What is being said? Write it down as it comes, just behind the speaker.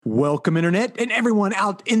Welcome, Internet, and everyone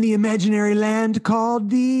out in the imaginary land called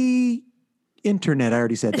the Internet. I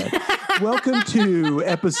already said that. Welcome to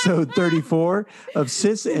episode 34 of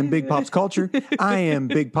Sis and Big Pop's Culture. I am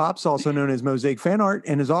Big Pops, also known as Mosaic Fan Art,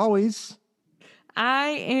 and as always, I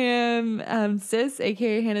am Sis,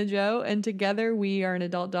 aka Hannah Jo, and together we are an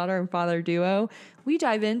adult daughter and father duo. We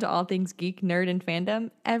dive into all things geek, nerd, and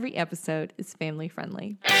fandom. Every episode is family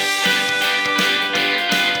friendly.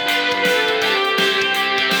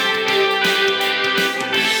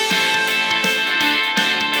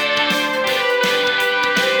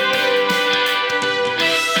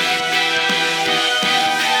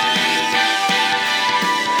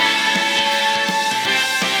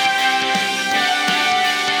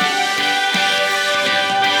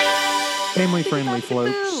 family friendly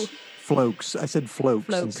Flokes. I said Flokes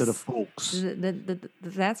Flokes. instead of folks.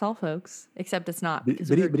 That's all, folks. Except it's not. Because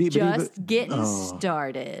But- we're but- but- just getting oh.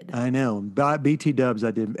 started. I know. BT Dubs,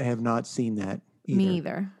 I have not seen that either. Me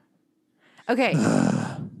either. Okay.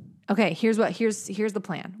 Okay, here's the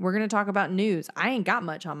plan. We're going to talk about news. I ain't got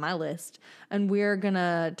much on my list. And we're going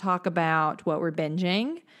to talk about what we're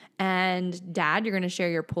binging. And Dad, you're going to share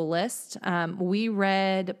your pull list. We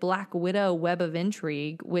read Black Widow Web of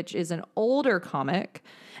Intrigue, which is an older comic.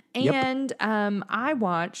 And I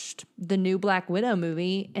watched the new Black Widow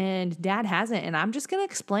movie, and Dad hasn't. And I'm just going to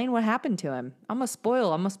explain what happened to him. I'm going to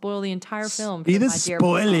spoil the entire film. Be for the my dear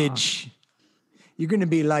mama. spoilage. You're going to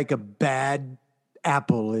be like a bad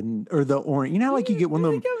apple or the orange. You know how like you get one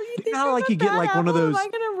of them. You know how like you get like one of those. Am I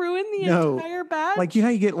going to ruin the entire batch? Like you know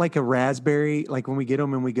how you get like a raspberry. Like when we get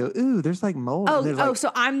them and we go, ooh, there's like mold. And there's like,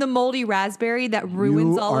 So I'm the moldy raspberry that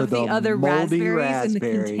ruins all of the other moldy raspberries in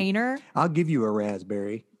the container. I'll give you a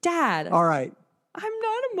raspberry. Dad, All right. I'm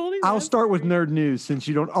not a moldy. I'll start with nerd news since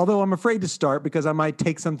you don't. Although I'm afraid to start because I might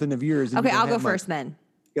take something of yours. And Okay, you don't I'll go have much. first then,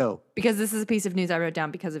 Go. because this is a piece of news I wrote down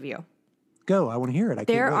because of you. Go. I want to hear it.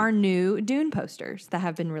 There can't wait. are new Dune posters that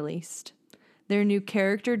have been released. They're new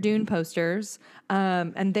character Dune posters,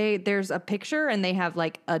 and there's a picture, and they have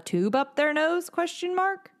like a tube up their nose? ?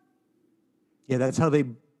 Yeah, that's how they.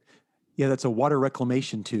 Yeah, that's a water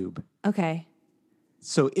reclamation tube. Okay,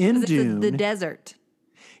 So in Dune, the desert.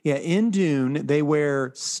 yeah, in Dune, they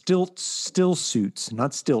wear still suits,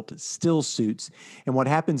 not still suits. And what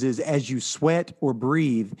happens is, as you sweat or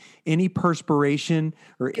breathe, any perspiration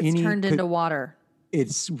or It's turned into water.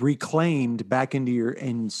 it's reclaimed back into your,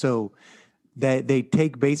 and so that they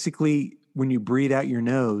take basically when you breathe out your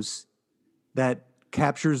nose, that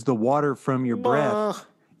captures the water from your breath,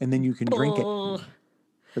 and then you can drink it.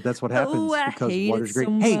 But that's what happens I because hate water's it great.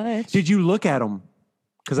 so Hey, much. did you look at them?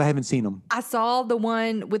 Because I haven't seen them. I saw the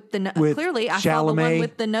one with the With clearly. I saw the one Chalamet.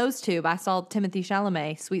 with the nose tube. I saw Timothy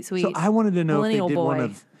Chalamet, sweet. So I wanted to know if they millennial did one boy.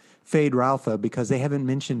 of Fade Routha because they haven't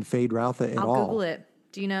mentioned Fade Routha at I'll all. Google it.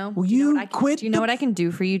 Do you know? Will do you know you what I can, quit Do you know the- what I can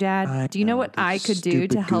do for you, Dad? I Do you know know, what the I could do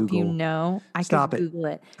to stupid help you Google. know? I Stop could it. Google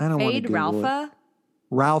it. I don't wanna Fade Google it. Routha.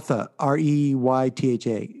 Routha,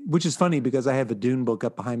 Reytha, which is funny because I have a Dune book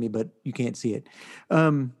up behind me, but you can't see it.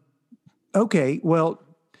 Okay, well,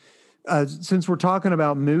 since we're talking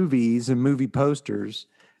about movies and movie posters,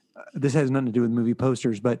 this has nothing to do with movie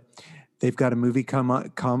posters, but they've got a movie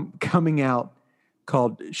coming out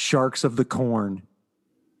called Sharks of the Corn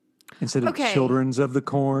instead of Okay. Children's of the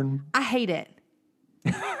Corn. I hate it.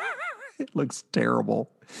 It looks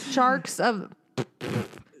terrible. Sharks of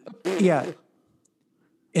Yeah.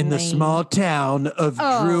 In the Lame. small town of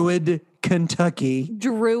Druid, Kentucky.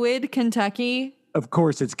 Druid, Kentucky. Of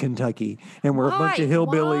course, it's Kentucky. And we're a bunch of Why?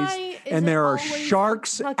 hillbillies. Why is And it there are always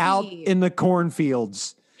sharks out Kentucky? in the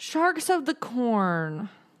cornfields. Sharks of the Corn.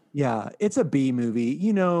 Yeah, it's a B movie.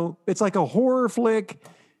 You know, it's like a horror flick,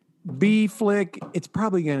 B flick. It's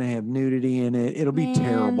probably going to have nudity in it. It'll be Man.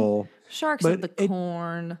 terrible. Sharks But of the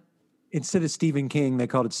Corn. Instead of Stephen King, they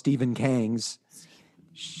called it Stephen Kang's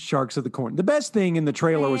Sharks of the Corn. The best thing in the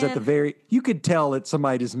trailer was at the Man. you could tell that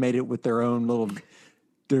somebody just made it with their own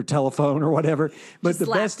their telephone or whatever. But the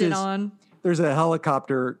Slapped best it is on. there's a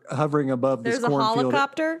helicopter hovering above There's this a cornfield.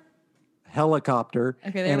 helicopter.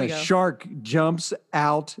 Okay, there and we a go. shark jumps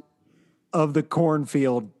out of the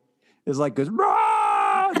cornfield. Is like goes,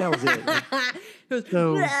 "Rah!" That was it.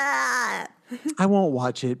 So I won't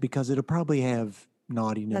watch it because it'll probably have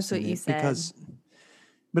naughtiness. That's what in you it said.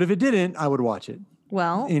 But if it didn't, I would watch it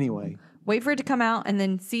Well, anyway. wait for it to come out and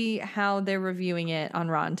then see how they're reviewing it on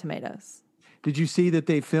Rotten Tomatoes. Did you see that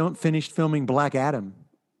they finished filming Black Adam?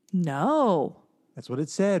 No. That's what it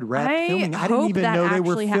said. Wrapped filming. I didn't even know they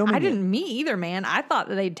were filming I it. didn't. Me either, man. I thought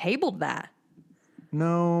that they tabled that.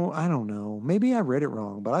 No, I don't know. Maybe I read it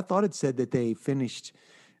wrong, but I thought it said that they finished,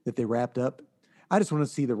 that they wrapped up. I just want to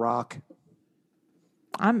see The Rock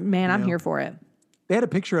I'm here for it. They had a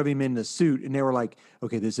picture of him in the suit, and they were like,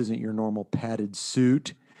 "Okay, this isn't your normal padded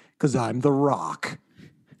suit, because I'm The Rock."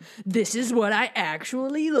 This is what I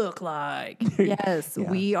actually look like. Yes,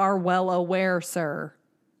 we are well aware, sir.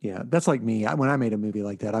 Yeah, that's like me. When I made a movie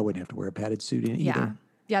like that, I wouldn't have to wear a padded suit either.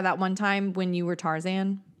 Yeah, that one time when you were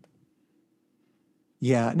Tarzan.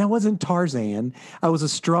 Yeah, and I wasn't Tarzan. I was a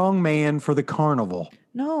strong man for the carnival.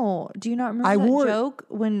 No, do you not remember that joke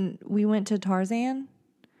when we went to Tarzan?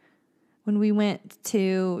 When we went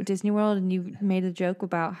to Disney World and you made a joke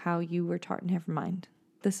about how you were Never mind.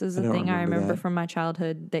 This is a thing I remember from my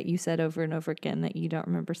childhood that you said over and over again that you don't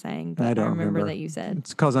remember saying, but I remember that you said.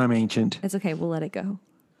 It's because I'm ancient. It's okay. We'll let it go.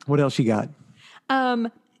 What else you got?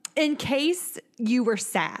 In case you were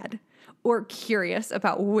sad or curious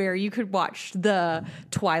about where you could watch the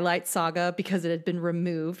Twilight Saga because it had been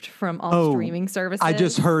removed from all streaming services. I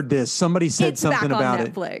just heard this. Somebody said something about it.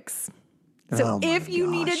 It's back on Netflix. So if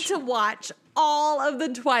you needed to watch all of the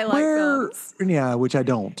Twilight films. Yeah, which I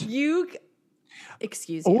don't.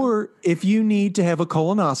 Excuse me. Or if you need to have a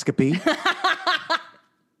colonoscopy. I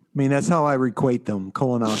mean, that's how I equate them.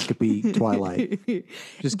 Colonoscopy, Twilight.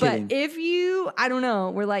 Just kidding. But if you, I don't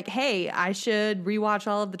know, we're like, hey, I should rewatch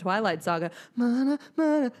all of the Twilight Saga. That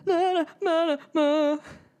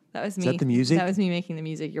was me. Is that the music? That was me making the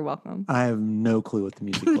music. You're welcome. I have no clue what the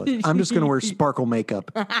music was. I'm just going to wear sparkle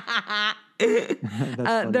makeup. That's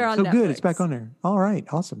they're on so Netflix. Good. It's back on there. All right.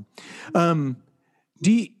 Awesome. Do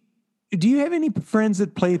you have any friends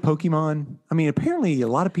that play Pokemon? I mean, apparently a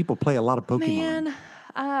lot of people play a lot of Pokemon. Man,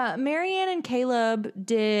 Marianne and Caleb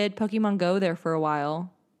did Pokemon Go there for a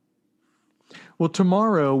while. Well,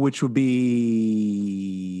 tomorrow, which would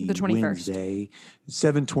be the 21st. Wednesday,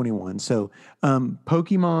 7/21. So,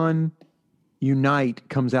 Pokemon Unite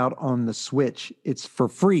comes out on the Switch. It's for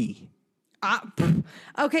free.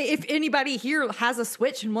 Okay, if anybody here has a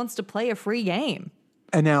Switch and wants to play a free game.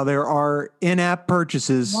 And now there are in-app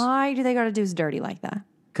purchases. Why do they got to do us dirty like that?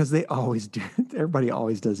 Because they always do. Everybody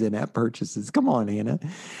always does in-app purchases. Come on, Hannah.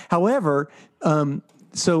 However,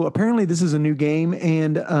 so apparently this is a new game,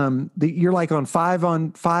 and you're like on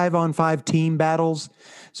 5-on-5 team battles.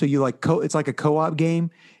 So you it's like a co-op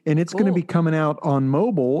game, and it's going to be coming out on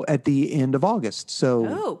mobile at the end of August.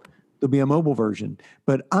 So there'll be a mobile version.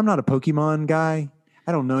 But I'm not a Pokemon guy.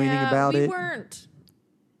 I don't know anything about it. We weren't.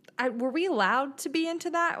 Were we allowed to be into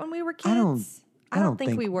that when we were kids? I don't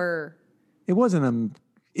think we were. It wasn't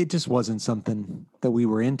it just wasn't something that we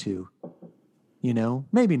were into. You know,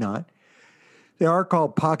 maybe not. They are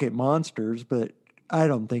called pocket monsters, but I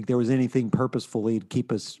don't think there was anything purposefully to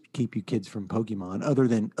keep you kids from Pokemon other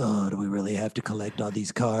than, do we really have to collect all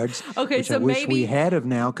these cards? Okay, Which so I wish maybe we had of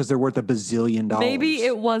now because they're worth $1 bazillion. Maybe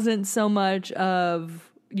it wasn't so much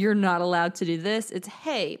of you're not allowed to do this. It's,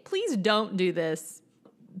 hey, please don't do this.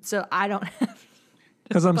 So I don't have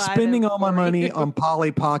because I'm spending all my money on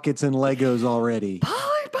Polly Pockets and Legos already.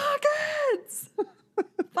 Polly Pockets!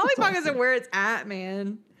 Polly Pockets are where it's at,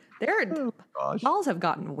 man. Dolls have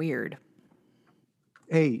gotten weird.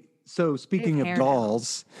 Hey, so speaking of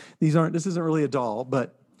dolls, this isn't really a doll,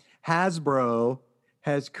 but Hasbro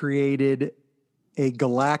has created a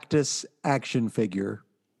Galactus action figure.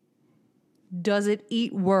 Does it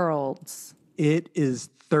eat worlds? It is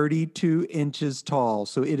 32 inches tall,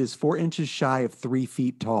 so it is 4 inches shy of 3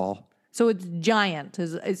 feet tall. So it's giant.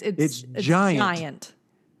 It's giant.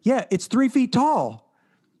 Yeah, it's 3 feet tall.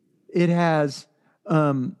 It has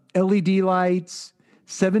LED lights,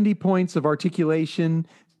 70 points of articulation,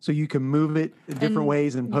 so you can move it in different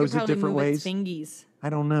ways and pose it different ways. Fingies. I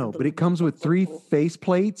don't know, but it comes with 3 face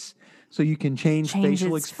plates, so you can change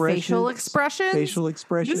facial expressions. Facial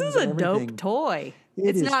expressions. This is a dope toy.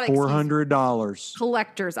 It's not $400.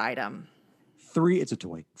 Collector's item. It's a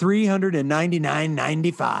toy.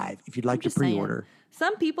 $399.95 if you'd like to pre-order.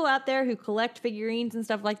 Some people out there who collect figurines and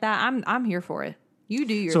stuff like that, I'm here for it. You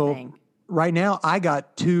do your thing. Right now, I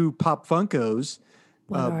got 2 Pop Funkos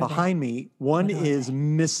behind me. One is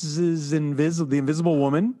Mrs. The Invisible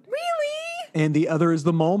Woman. Really? And the other is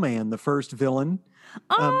the Mole Man, the first villain.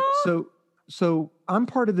 So I'm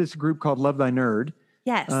part of this group called Love Thy Nerd.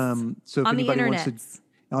 Yes. So if on anybody the wants to,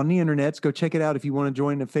 on the internets, go check it out. If you want to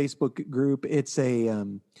join the Facebook group, it's a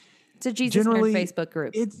Jesus Nerd Facebook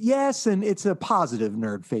group. And it's a positive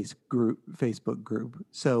nerd Facebook group.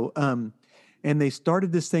 So, and they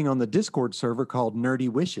started this thing on the Discord server called Nerdy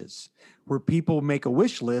Wishes, where people make a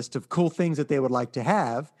wish list of cool things that they would like to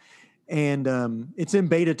have. And it's in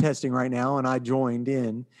beta testing right now, and I joined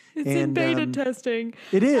in. It's in beta testing.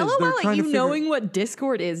 It is. LOL at you knowing what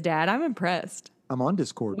Discord is, Dad. I'm impressed. I'm on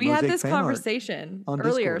Discord. We had this conversation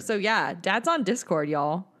earlier. Discord. So yeah, Dad's on Discord,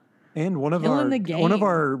 y'all. And one of Killing our the one of game.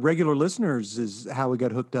 our regular listeners is how we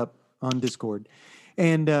got hooked up on Discord.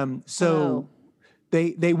 And so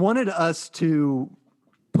Whoa. they wanted us to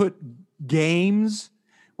put games.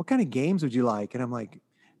 What kind of games would you like? And I'm like,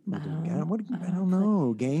 I'm not doing I don't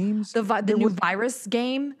know. Games? The new virus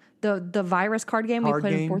game, the virus card game we Card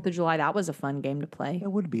played on game? 4th of July, that was a fun game to play. That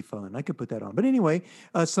would be fun. I could put that on. But anyway,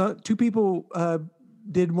 so two people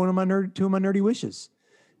did two of my nerdy wishes.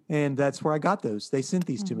 And that's where I got those. They sent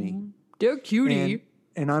these to me. They're cutie.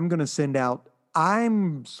 And I'm going to send out,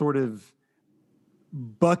 I'm sort of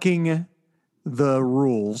bucking the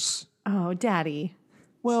rules. Oh, Daddy.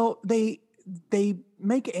 Well, they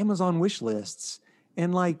make Amazon wish lists.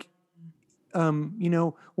 And like, one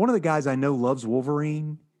of the guys I know loves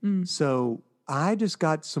Wolverine. So I just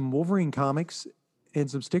got some Wolverine comics and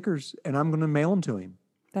some stickers, and I'm going to mail them to him.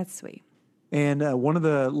 That's sweet. And one of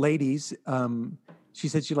the ladies, she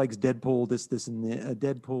said she likes Deadpool, this, and the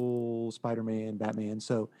Deadpool, Spider-Man, Batman.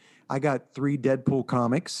 So I got 3 Deadpool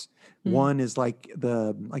comics. One is like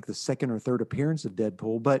the second or third appearance of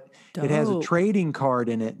Deadpool, but it has a Dope. trading card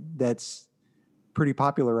in it that's pretty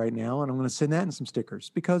popular right now, and I'm going to send that and some stickers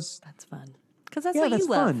because That's fun. Because that's yeah, what that's you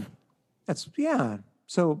love. fun. That's yeah.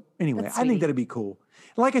 So anyway, That's I think sweet. that'd be cool.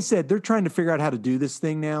 Like I said, they're trying to figure out how to do this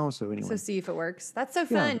thing now. So anyway, So see if it works. That's so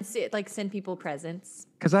Yeah. fun. Like send people presents.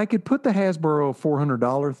 because I could put the Hasbro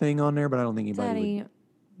 $400 thing on there, but I don't think anybody Daddy. would.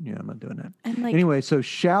 Yeah, I'm not doing that. And like Anyway, so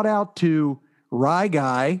shout out to Rye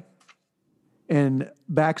Guy and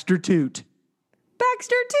Baxter Toot.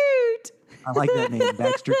 Baxter Toot. I like that name,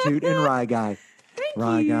 Baxter Toot and Rye Guy. Thank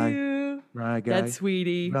Rye Guy. you. Rye Guy. That's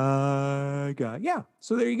sweetie. Rye Guy. Yeah.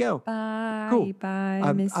 So there you go. Bye. Cool.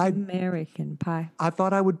 Bye, Miss I- American Pie. I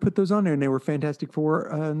thought I would put those on there, and they were Fantastic Four.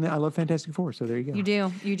 And I love Fantastic Four. So there you go. You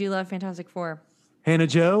do. You do love Fantastic Four. Hannah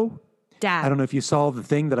Joe. Dad. I don't know if you saw the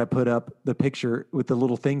thing that I put up, the picture with the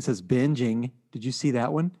little thing says binging. Did you see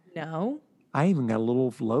that one? No. I even got a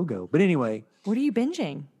little logo. But anyway, What are you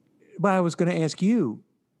binging? but I was going to ask you,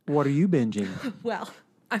 what are you binging? Well,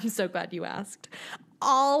 I'm so glad you asked.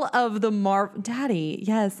 All of the Daddy,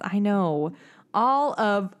 yes, I know. All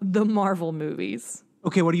of the Marvel movies.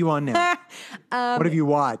 Okay, what are you on now? What have you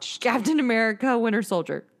watched? Captain America, Winter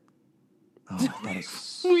Soldier. Oh, that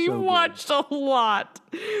is We so good. watched a lot.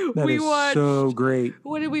 That we is watched. so great.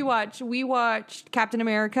 What did we watch? We watched Captain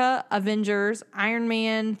America, Avengers, Iron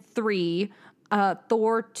Man 3,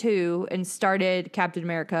 Thor 2, and started Captain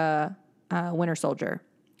America, Winter Soldier.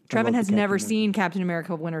 Trevin the has Captain never America. seen Captain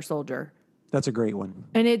America, Winter Soldier. That's a great one.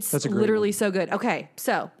 And it's That's a great literally one. so good. Okay,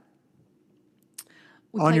 so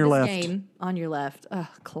we On played your this left. game. On your left. Ugh,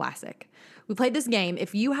 classic. We played this game.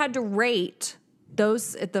 If you had to rate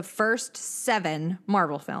those at the first 7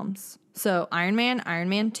 Marvel films, so Iron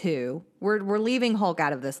Man 2, we're leaving Hulk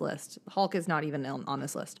out of this list. Hulk is not even on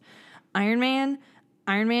this list. Iron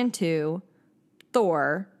Man 2,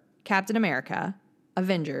 Thor, Captain America,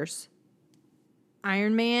 Avengers,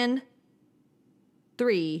 Iron Man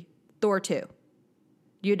 3, Thor 2.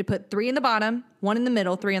 You had to put 3 in the bottom, 1 in the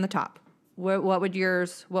middle, 3 on the top. What would your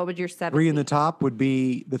 7 Three in be? the top would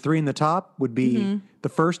be the 3 in the top would be Mm-hmm. the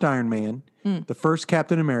first Iron Man, the first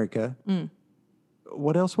Captain America.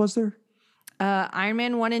 What else was there? Iron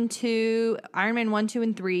Man 1 and 2, Iron Man 1, 2,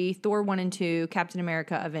 and 3, Thor 1 and 2, Captain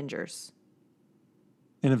America, Avengers.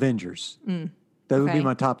 And Avengers. That would be okay.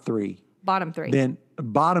 my top 3. Bottom 3. Then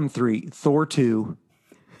bottom 3, Thor 2,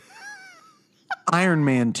 Iron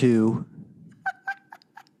Man 2,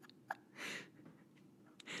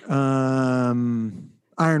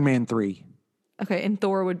 Iron Man 3. Okay, and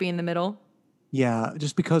Thor would be in the middle. Yeah,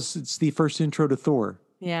 just because it's the first intro to Thor.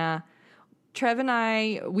 Yeah. Trev and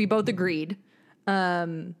I, we both agreed.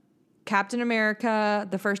 Captain America,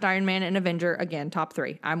 the first Iron Man, and Avenger, again, top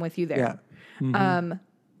 3. I'm with you there. Yeah.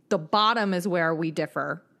 The bottom is where we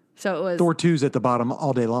differ. So it was Thor 2's at the bottom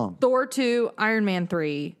all day long. Thor 2, Iron Man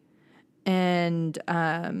 3, and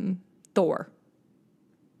Thor.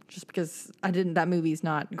 Just because that movie's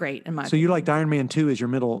not great in my So opinion. you liked Iron Man 2 as your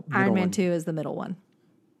middle Iron Man one. 2 is the middle one.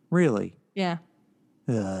 Really? Yeah.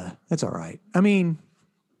 That's all right. I mean,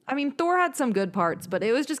 Thor had some good parts, but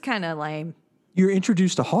it was just kind of lame. you're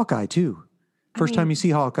introduced to Hawkeye too. First time you see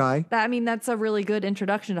Hawkeye. That's a really good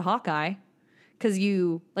introduction to Hawkeye. Because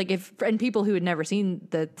and people who had never seen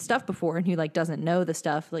the stuff before and who doesn't know the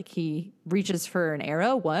stuff, he reaches for an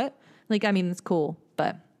arrow. What? It's cool.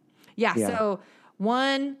 But yeah. Yeah. So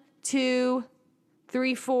 1, 2,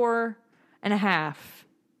 3, 4.5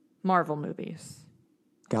 Marvel movies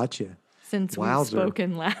Gotcha. since we've Wowzer.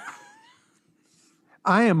 spoken last.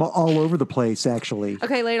 I am all over the place, actually.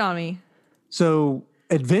 Okay, lay it on me. So,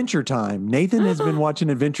 Adventure Time. Nathan has been watching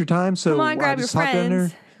Adventure Time. So Come on, I grab your just hopped in there.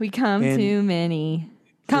 friends. We come And to many,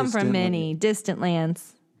 come from distant many distant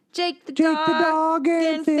lands. Jake the Jake the dog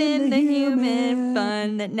and Finn the human,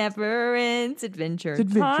 fun that never ends, adventure, It's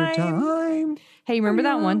adventure time. time. Hey, remember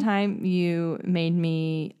that one time you made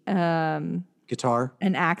me Guitar.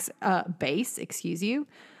 an axe bass? Excuse you.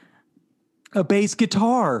 A bass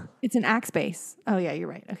guitar. It's an axe bass. Oh yeah, you're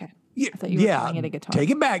right. Okay. Yeah, I thought you were calling it a guitar. Take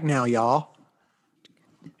it back now, y'all.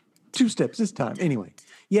 2 steps this time. Anyway,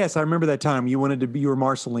 yes, I remember that time you wanted to be. You were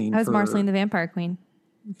Marceline. I was Marceline the Vampire Queen.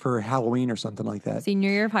 For Halloween or something like that. Senior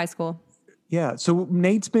year of high school. Yeah. So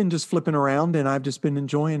Nate's been just flipping around, and I've just been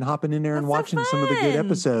enjoying hopping in there and That's so watching some of the good fun.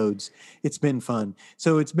 episodes. It's been fun.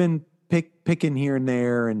 So it's been picking here and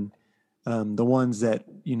there, and the ones that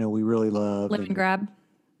we really love. Lemon grab.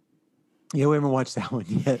 Yeah, we haven't watched that one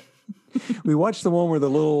yet. We watched the one where the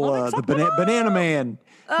little banana man.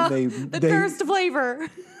 The thirst flavor.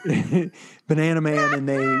 Banana man,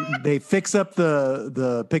 and they fix up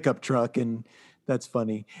the pickup truck, and that's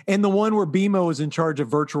funny. And the one where BMO is in charge of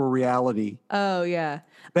virtual reality. Oh yeah.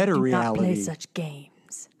 Better Do reality. not play such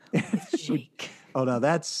games with Jake. Oh no,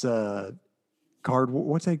 that's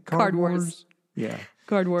what's that? Card Wars. Yeah.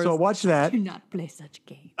 Card Wars. So I watched that. Do not play such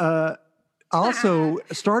games. I also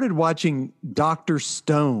started watching Dr.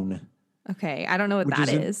 Stone. Okay, I don't know what that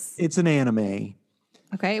is. It's an anime.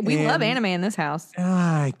 Okay, we love anime in this house.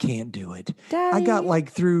 I can't do it. Daddy. I got like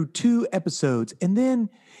through 2 episodes, and then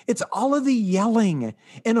it's all of the yelling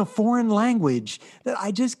in a foreign language that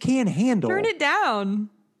I just can't handle. Turn it down.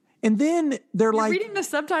 And then they're You're like reading the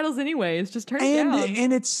subtitles anyways. Just turn it down.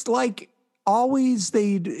 and it's like always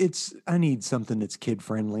I need something that's kid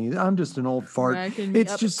friendly. I'm just an old fart. Cracking me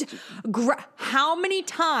It's up. just How many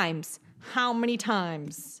times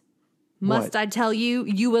must What? I tell you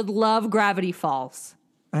you would love Gravity Falls?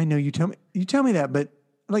 I know you tell me that, but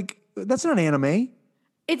like that's not anime.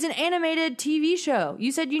 It's an animated TV show.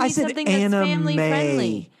 You said you I need said something that's family anime.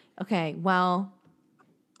 friendly. Okay, well,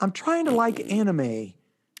 I'm trying to like anime.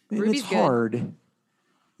 And Ruby's it's good. hard.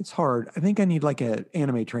 It's hard. I think I need like an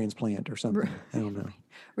anime transplant or something. I don't know.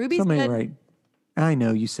 Ruby's Something good. right. I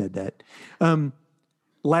know you said that.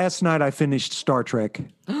 Last night I finished Star Trek.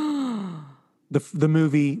 The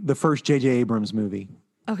movie, the first J.J. Abrams movie.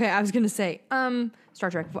 Okay, I was gonna say, Star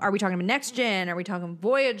Trek. Are we talking about Next Gen? Are we talking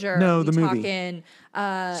Voyager? No, Are we the movie. Talking,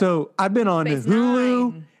 So I've been on Space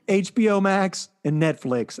Hulu, Nine. HBO Max, and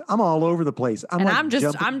Netflix. I'm all over the place. and like I'm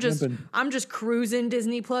just jumping, cruising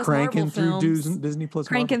Disney Plus cranking Marvel through films. Disney Plus,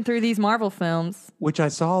 Cranking Marvel, through these Marvel films. which I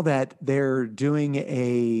saw that they're doing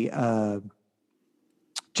a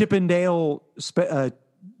Chippendale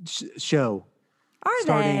show Are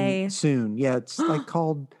starting they? soon. Yeah, it's like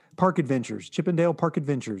called Park Adventures, Chippendale Park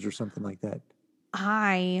Adventures, or something like that.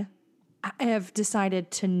 I have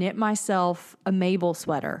decided to knit myself a Mabel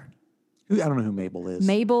sweater. I don't know who Mabel is.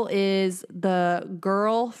 Mabel is the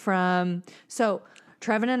girl from. So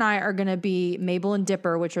Trevin and I are going to be Mabel and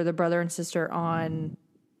Dipper, which are the brother and sister on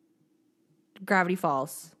Gravity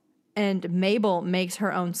Falls. And Mabel makes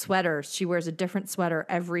her own sweaters. She wears a different sweater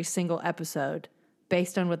every single episode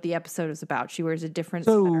based on what the episode is about. She wears a different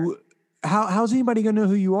sweater. So how's anybody gonna know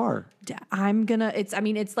who you are?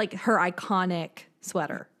 It's like her iconic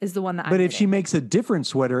sweater is the one that I'm But if she knitting. makes a different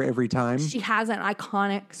sweater every time, She has an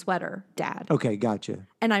iconic sweater, Dad. okay, gotcha.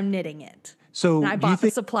 And I'm knitting it. So And I do you bought the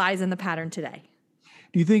think supplies and the pattern today.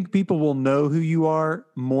 people will know who you are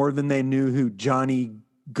more than they knew who Johnny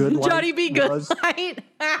Goodlight Johnny B. was, Goodlight.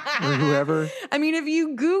 or whoever? I mean, if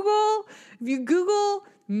you Google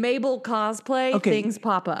Mabel cosplay, Okay. things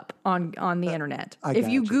pop up on the internet. I If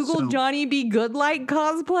you gotcha. Google So- Johnny B. Goodlight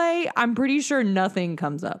cosplay, I'm pretty sure nothing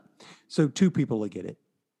comes up. So 2 people will get it.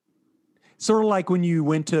 Sort of like when you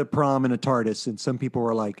went to prom in a TARDIS, and some people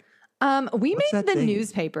were like, We What's made that the thing?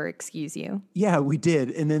 newspaper, excuse you. "Yeah, we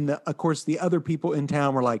did." And then, of course, the other people in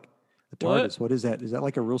town were like, "A What? TARDIS? What is that? Is that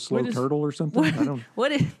like a real slow What is- turtle or something?" I don't.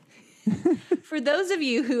 What is For those of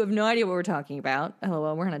you who have no idea what we're talking about,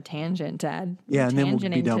 LOL, we're on a tangent, Dad. Yeah, We're and then we'll be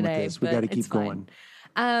tangenting done today, with this. We but got to it's keep fine.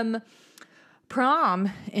 going. Prom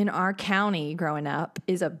in our county growing up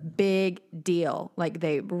is a big deal. Like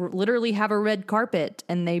they literally have a red carpet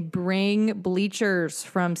and they bring bleachers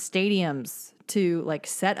from stadiums to like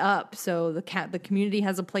set up so the community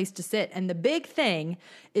has a place to sit. And the big thing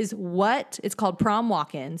is it's called prom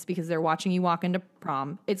walk-ins because they're watching you walk into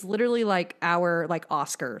prom. It's literally like our like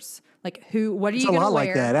Oscars. Like what are It's you a going to lot wear?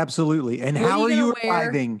 like that, absolutely. And What how are gonna you wear,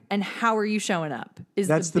 arriving? and how are you showing up is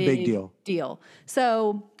That's the big deal.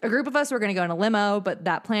 So a group of us were going to go in a limo, but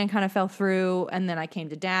that plan kind of fell through. And then I came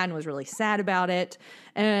to Dad and was really sad about it.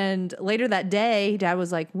 And later that day, Dad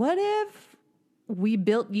was like, what if we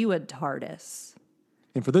built you a TARDIS?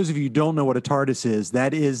 And for those of you who don't know what a TARDIS is,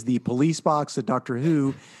 that is the police box that Doctor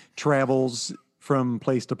Who travels from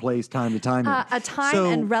place to place, time to time. A time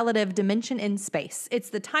and relative dimension in space. It's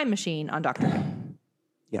the time machine on Doctor Who.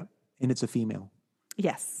 Yeah, and it's a female.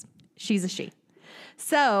 Yes, she's a she.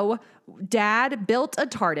 So Dad built a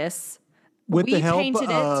TARDIS. With We the help painted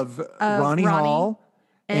it of Ronnie Hall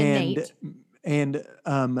and Nate. And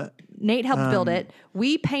Nate helped build it.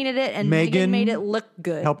 We painted it, and Megan made it look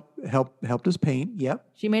good. helped us paint. Yep.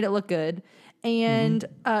 She made it look good. And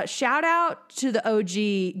shout out to the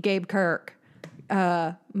OG Gabe Kirk,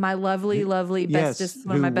 my lovely bestest,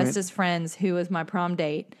 one of my bestest friends, who was my prom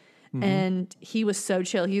date. And he was so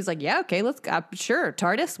chill. He was like, yeah, okay, let's go. Sure,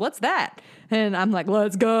 TARDIS, what's that? And I'm like,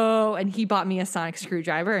 let's go. And he bought me a sonic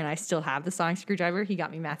screwdriver, and I still have the sonic screwdriver. He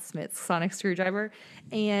got me Matt Smith's sonic screwdriver.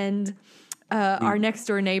 And our next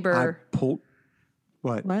door neighbor. I pulled.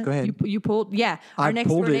 What? Go ahead. You pulled? Yeah. Our next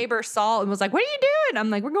door neighbor saw and was like, what are you doing? I'm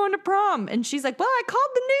like, we're going to prom. And she's like, well, I called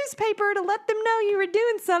the newspaper to let them know you were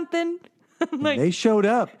doing something. Like, they showed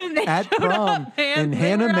up at prom, and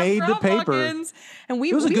Hannah made the paper. Walk-ins, and we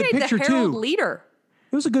it was a good made picture the Herald too. Leader.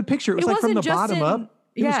 It was a good picture. It was like from the bottom up.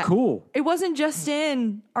 It was cool. It wasn't just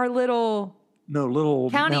in our little little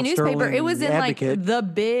county Mount newspaper. Sterling It was in Advocate, like the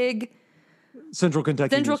big Central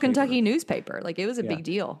Kentucky newspaper. Like it was a big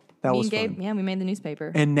deal. That Me was and Gabe, fun. yeah, we made the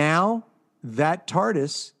newspaper. And now that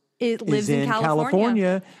TARDIS It lives is in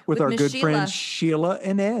California with our Miss good Sheila. friends Sheila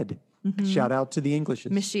and Ed. Shout out to the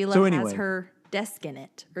Englishes. Miss Sheila so anyway, has her desk in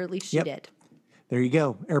it, or at least she did. There you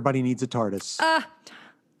go. Everybody needs a TARDIS.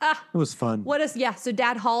 It was fun. So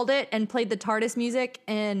Dad hauled it and played the TARDIS music,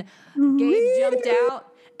 and Gabe jumped out.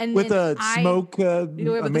 And with then a smoke,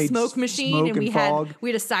 with the smoke machine, smoke and we fog.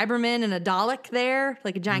 had a Cyberman and a Dalek there,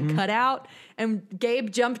 like a giant cutout. And Gabe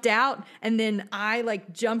jumped out, and then I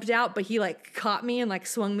jumped out, but he caught me and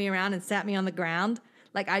swung me around and sat me on the ground.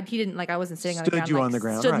 I wasn't sitting on the ground. Stood you on the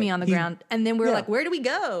ground, Stood right. me on the ground, and then we were like, "Where do we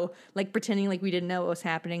go?" Pretending like we didn't know what was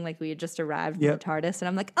happening, like we had just arrived in the TARDIS. And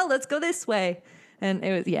I'm like, "Oh, let's go this way." And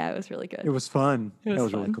it was really good. It was fun. It was that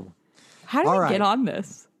was fun. really cool. How did we get on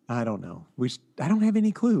this? I don't know. I don't have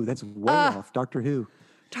any clue. That's way off. Doctor Who.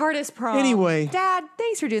 TARDIS prom. Anyway. Dad,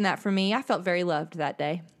 thanks for doing that for me. I felt very loved that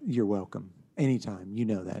day. You're welcome. Anytime. You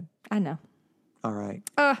know that. I know. All right.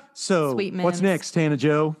 Sweet what's mins. next, Hannah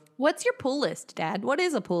Jo? What's your pull list, Dad? What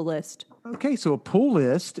is a pull list? Okay, so a pull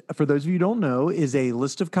list, for those of you who don't know, is a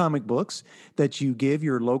list of comic books that you give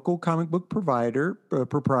your local comic book proprietor,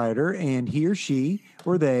 and he or she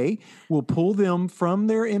or they will pull them from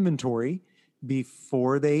their inventory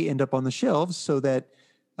before they end up on the shelves, so that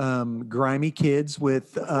grimy kids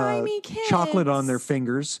with chocolate on their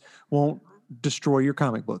fingers won't destroy your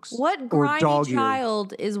comic books. What grimy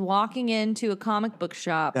child is walking into a comic book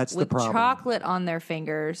shop with chocolate on their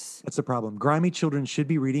fingers? That's the problem. Grimy children should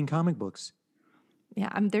be reading comic books.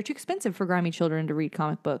 Yeah, they're too expensive for grimy children to read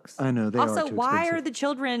comic books. I know, they are too expensive. Also, why are the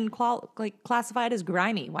children classified as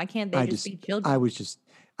grimy? Why can't they just be children?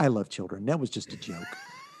 I love children. That was just a joke.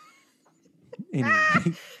 Anyway,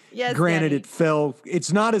 yes, granted, Daddy. it fell.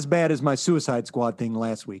 It's not as bad as my Suicide Squad thing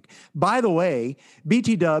last week. By the way,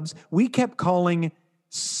 BT Dubs, we kept calling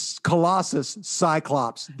Colossus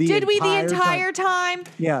Cyclops. Did we the entire time?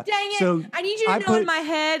 Yeah. Dang it. So I need you to know in my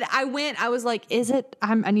head, I was like, is it?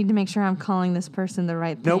 I need to make sure I'm calling this person the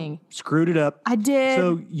right thing. Nope. Screwed it up. I did.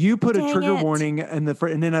 So you put a trigger it. warning and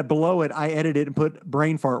then below it, I edited and put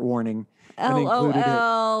brain fart warning. And included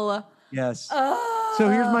it. Yes. So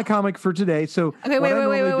here's my comic for today. So okay,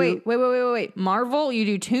 wait. Marvel, you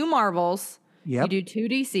do 2 Marvels. Yep. You do 2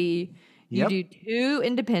 DC. Yep. You do 2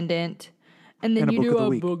 Independent. And then And a you book do of the a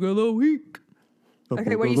week. book of the week.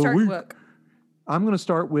 Okay, where do you Book of start the the week. book? I'm going to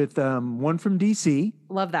start with one from DC.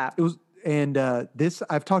 Love that. It was, and this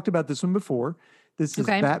I've talked about this one before. This is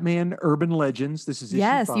Okay. Batman Urban Legends. This is issue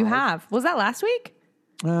Yes, 5. you have. Was that last week?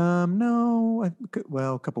 No,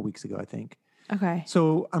 a couple weeks ago, I think. Okay.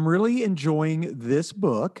 So I'm really enjoying this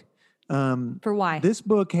book. For why? This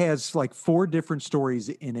book has 4 different stories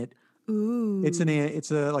in it. Ooh. It's an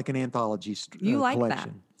anthology You like that.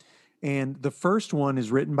 collection. And the first one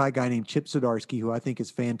is written by a guy named Chip Zdarsky, who I think is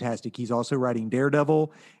fantastic. He's also writing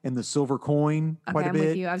Daredevil and The Silver Coin quite I'm a bit.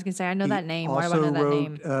 with you. I was going to say, I know that name. Why do I Also know that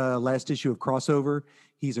wrote name? last issue of Crossover.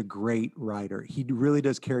 He's a great writer. He really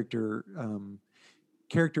does character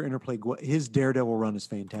interplay. His Daredevil run is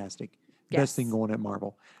fantastic. Yes. Best thing going at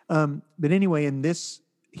Marvel. But anyway, in this,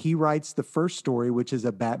 he writes the first story, which is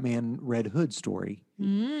a Batman Red Hood story.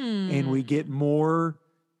 And we get more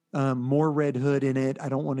Red Hood in it. I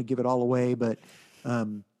don't want to give it all away, but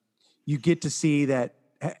you get to see that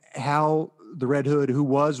how the Red Hood, who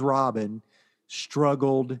was Robin,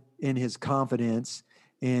 struggled in his confidence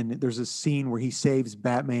And there's a scene where he saves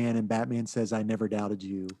Batman, and Batman says, "I never doubted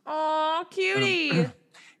you." Oh, cutie.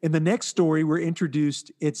 In the next story, we're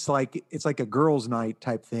introduced. It's like a girls' night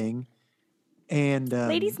type thing, and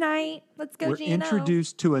Ladies' night. Let's go, we're Gino.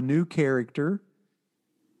 introduced to a new character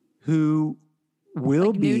who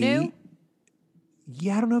will Like be. Nunu?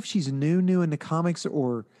 Yeah, I don't know if she's new in the comics,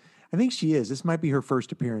 or I think she is. This might be her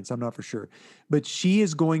first appearance. I'm not for sure, but she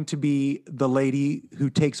is going to be the lady who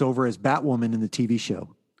takes over as Batwoman in the TV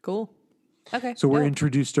show. Cool. Okay. So we're dope.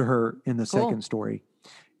 introduced to her in the Cool. second story.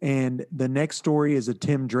 And the next story is a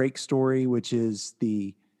Tim Drake story, which is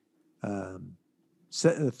the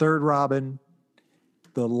third Robin.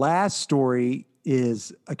 The last story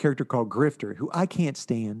is a character called Grifter, who I can't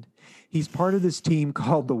stand. He's part of this team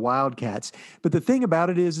called the Wildcats. But the thing about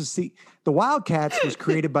it is the Wildcats was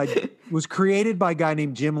created by a guy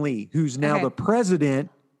named Jim Lee, who's now Okay. the president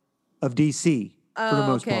of DC for the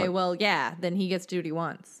most okay. part. Well, yeah. Then he gets to do what he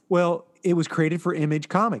wants. Well, it was created for Image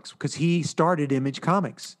Comics because he started Image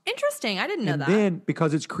Comics. Interesting. I didn't know And that. then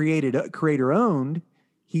because it's creator owned,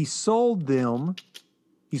 he sold them.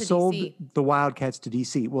 He To sold DC. the Wildcats to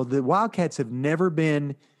DC. Well, the Wildcats have never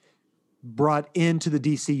been brought into the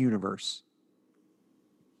DC universe.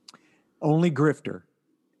 Only Grifter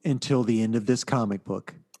until the end of this comic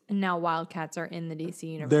book. And now Wildcats are in the DC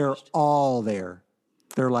universe. They're all there.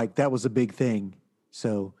 They're like, that was a big thing.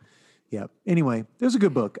 So, yeah. Anyway, it was a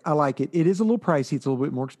good book. I like it. It is a little pricey. It's a little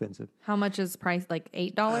bit more expensive. How much is price? Like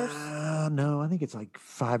 $8? No, I think it's like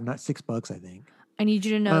 $6, I think. I need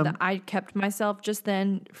you to know that I kept myself just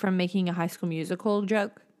then from making a High School Musical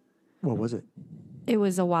joke. What was it? It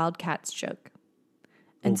was a Wildcats joke.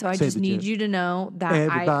 And Oh, so I say just the need joke. you to know that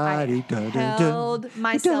Everybody, I held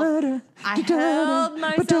myself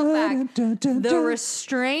back. The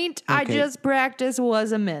restraint I Okay. just practiced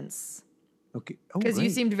was immense. Okay. Oh, Because you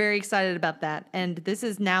great. seemed very excited about that. And this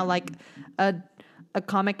is now like a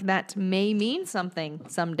comic that may mean something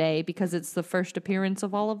someday because it's the first appearance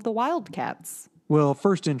of all of the Wildcats. Well,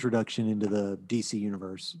 first introduction into the DC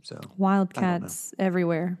universe. So Wildcats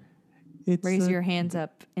everywhere. it's Raise your hands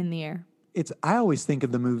up in the air. I always think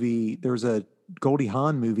of the movie. There's a Goldie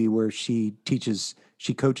Hawn movie where she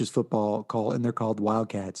coaches football and they're called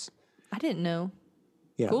Wildcats. I didn't know.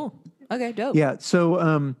 Yeah. Cool. Okay, dope. Yeah.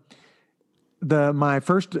 So my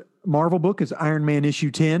first Marvel book is Iron Man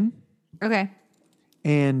issue 10. Okay.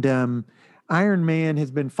 And Iron Man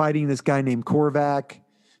has been fighting this guy named Korvac.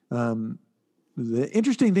 The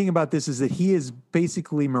interesting thing about this is that he is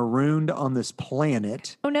basically marooned on this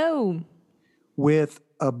planet Oh no. with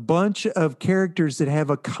a bunch of characters that have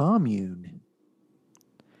a commune.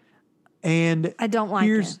 And I don't like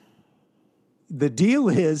it. the deal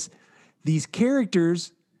is these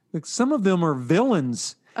characters, like some of them are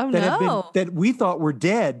villains Oh, that that we thought were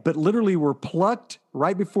dead, but literally were plucked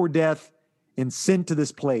right before death and sent to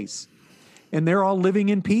this place. And they're all living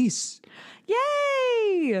in peace.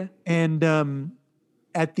 Yay! And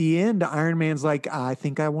at the end, Iron Man's like, I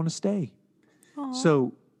think I want to stay.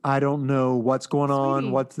 So I don't know what's going on,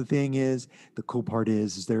 Sweetie. what the thing is. The cool part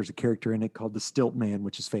is there's a character in it called the Stilt Man,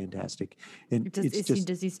 which is fantastic. And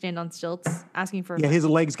Does he stand on stilts asking for yeah, his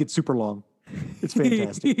legs get super long. It's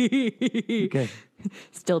fantastic. Okay.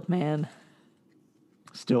 Stilt man?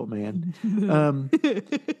 Stilt Man.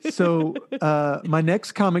 So my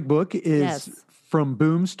next comic book is Yes. from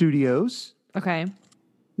Boom Studios. Okay.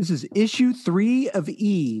 This is issue 3 of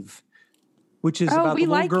Eve, which is about we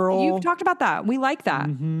the little girl. You've talked about that. We like that.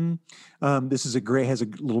 This is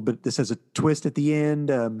this has a twist at the end.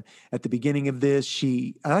 At the beginning of this,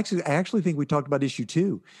 I actually think we talked about issue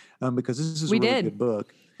 2 because this is We a really did. good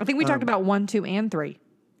book. I think we talked about 1, 2, and 3.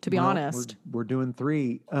 To be Well, honest. we're doing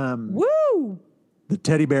 3. Woo! The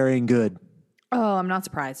teddy bear ain't good. Oh, I'm not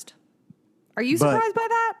surprised. Are you But- surprised by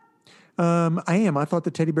that? I am. I thought the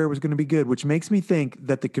teddy bear was going to be good, which makes me think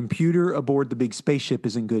that the computer aboard the big spaceship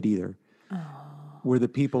isn't good either. Where the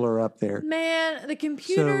people are up there. Man, the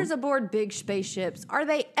computers aboard big spaceships, are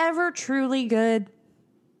they ever truly good?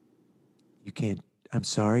 You can't. I'm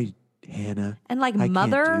sorry, Hannah. And like I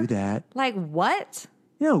Mother? can't do that. Like what?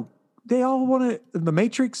 You know, they all want to. The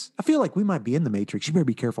Matrix. I feel like we might be in the Matrix. You better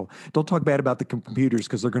be careful. Don't talk bad about the computers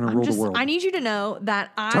because they're going to rule the world. I need you to know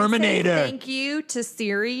that I Terminator. say thank you to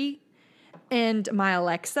Siri and my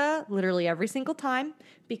Alexa literally every single time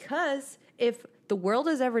because if the world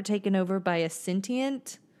is ever taken over by a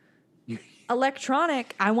sentient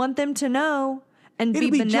electronic, I want them to know and be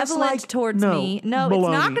It'll be just benevolent like- towards no, me. No, baloney.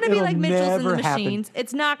 it's not going to be It'll like Mitchell's and the never happen. Machines.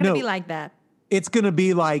 It's not going to No. be like that. It's going to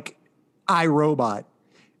be like iRobot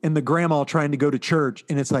and the grandma trying to go to church,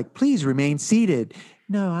 and it's like, please remain seated.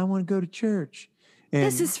 No, I want to go to church. And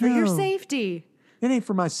This is for your no. safety. It ain't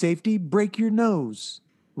for my safety. Break your nose,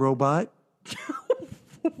 robot.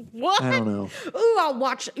 What? I don't know. Ooh, I'm gonna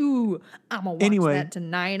watch Anyway, that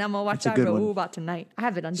tonight. I'm gonna watch it's a that good go one. about tonight. I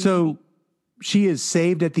have it on DVD. So she is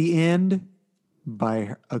saved at the end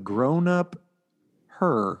by a grown-up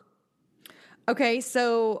her. Okay,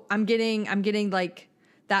 so I'm getting like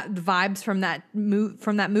that vibes from that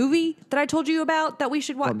movie that I told you about that we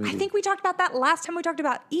should watch. What movie? I think we talked about that last time we talked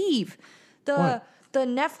about Eve. What? The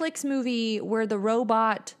Netflix movie where the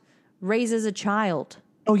robot raises a child.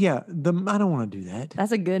 Oh yeah, I don't want to do that.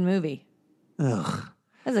 That's a good movie. Ugh.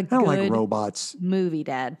 That's a I don't like good robots. movie,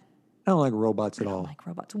 Dad. I don't like robots at all. Like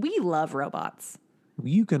robots. We love robots.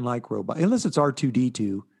 You can like robots unless it's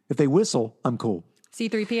R2D2. If they whistle, I'm cool.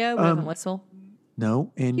 C-3PO doesn't whistle.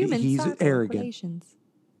 No, and Human he's cyber arrogant. relations.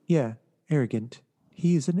 Yeah, arrogant.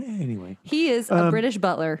 He is anyway. He is a British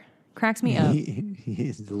butler. Cracks me up. He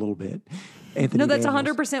is a little bit. Anthony No, that's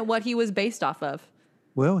Daniels. 100% what he was based off of.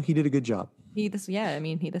 Well, he did a good job. That's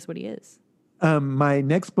what he is. My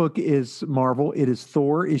next book is Marvel. It is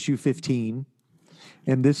Thor issue 15.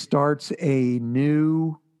 And this starts a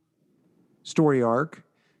new story arc.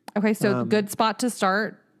 Okay, so good spot to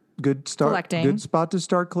start. Good start. Collecting. Good spot to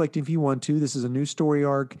start collecting if you want to. This is a new story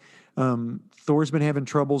arc. Thor's been having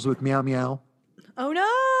troubles with Meow Meow. Oh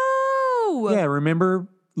no! Yeah, remember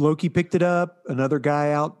Loki picked it up. Another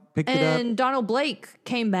guy out picked it up. And Donald Blake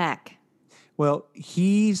came back. Well,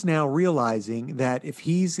 he's now realizing that if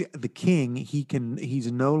he's the king,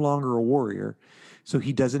 he's no longer a warrior, so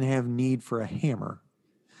he doesn't have need for a hammer.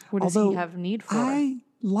 What does he have need for? I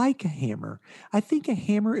like a hammer. I think a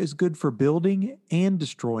hammer is good for building and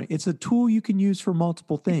destroying. It's a tool you can use for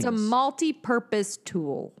multiple things. It's a multi-purpose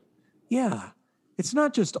tool. Yeah. It's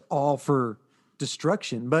not just all for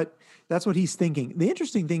destruction, but that's what he's thinking. The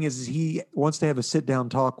interesting thing is he wants to have a sit-down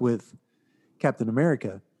talk with Captain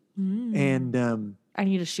America. And I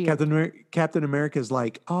need a shield. Captain America is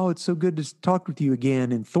like, oh, it's so good to talk with you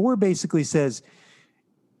again. And Thor basically says,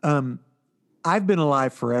 I've been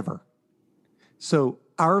alive forever. So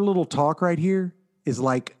our little talk right here is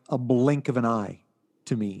like a blink of an eye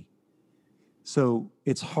to me. So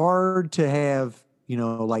it's hard to have,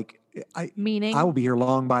 Meaning? I will be here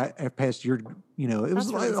long past your, it was That's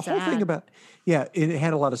like really the whole sad. thing about, it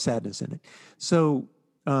had a lot of sadness in it. So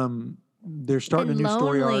they're starting And a new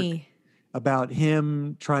story arc lonely. about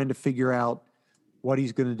him trying to figure out what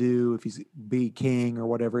he's going to do if he's be king or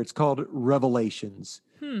whatever. It's called Revelations,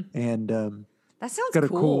 and That sounds got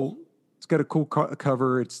cool. it's got a cool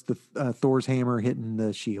cover. It's the Thor's hammer hitting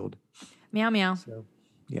the shield. Meow meow. So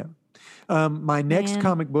yeah, my next Man.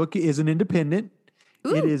 comic book is an independent.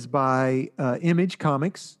 Ooh. It is by Image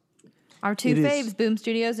Comics, Our two it is- faves, Boom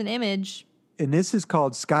Studios and Image. and this is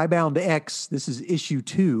called Skybound X. This is issue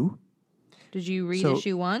 2. Did you read So-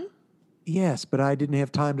 issue 1? Yes, but I didn't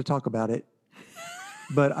have time to talk about it.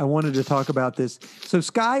 But I wanted to talk about this. So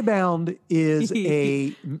Skybound is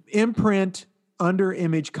a imprint under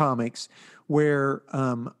Image Comics where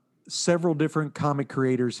several different comic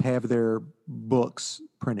creators have their books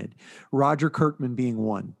printed. Roger Kirkman being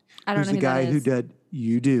one. I don't who's know the who that guy who is. did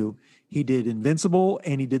You Do. He did Invincible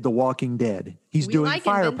and he did The Walking Dead. He's We doing like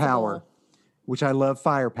Firepower, Invincible. which I love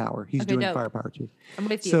Firepower. He's Okay, doing dope. Firepower too. I'm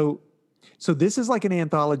with you. So this is like an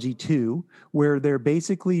anthology too, where they're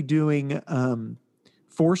basically doing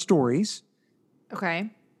 4 stories.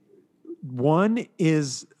 Okay. One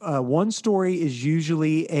story is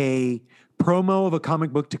usually a promo of a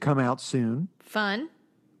comic book to come out soon. Fun.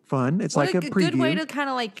 Fun. It's What like a preview. good way to kind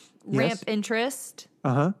of like ramp Yes. interest.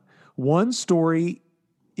 One story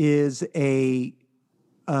is is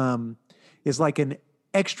like an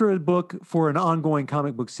extra book for an ongoing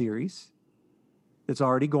comic book series that's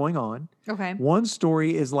already going on. Okay. One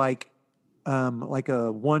story is like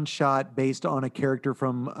a one shot based on a character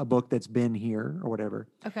from a book that's been here or whatever.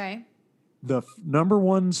 Okay. The number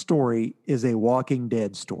one story is a Walking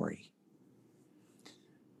Dead story.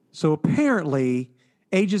 So apparently,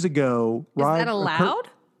 ages ago, Is that allowed?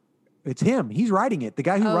 It's him. He's writing it. The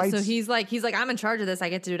guy who Oh, writes. so he's like, I'm in charge of this. I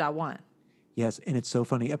get to do what I want. Yes, and it's so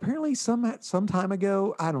funny. Apparently, some time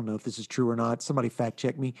ago, I don't know if this is true or not. Somebody fact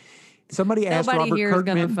check me. Somebody asked Nobody Robert here is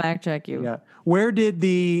Kirkman. going to fact check you. Yeah, where did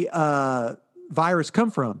the virus come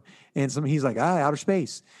from? And he's like, outer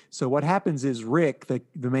space. So what happens is Rick, the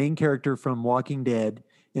main character from Walking Dead,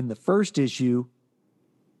 in the first issue,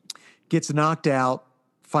 gets knocked out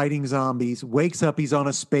fighting zombies. Wakes up, he's on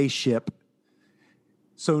a spaceship.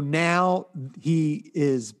 So now he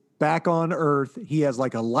is back on Earth. He has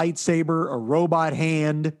like a lightsaber, a robot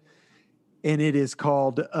hand, and it is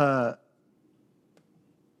called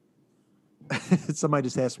Somebody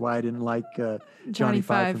just asked why I didn't like Johnny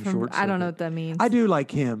Five from Short I don't know Circuit. what that means. I do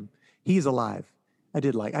like him. He's alive. I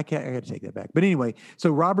did like. I got to take that back. But anyway,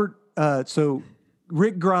 so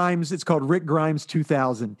Rick Grimes. It's called Rick Grimes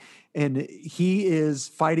 2000, and he is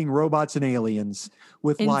fighting robots and aliens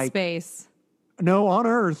with In like space. no on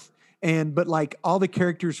Earth, but like all the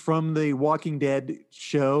characters from the Walking Dead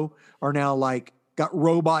show are now like got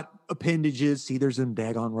robot appendages. See, there's them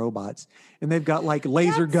daggone robots, and they've got like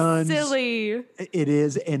laser That's guns. silly. It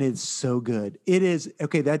is, and it's so good. It is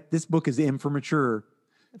okay. This book is in for mature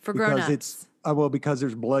For because grown-ups. it's because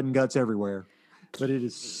there's blood and guts everywhere, but it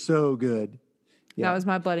is so good. Yeah. That was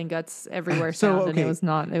my blood and guts everywhere So, sound, and okay.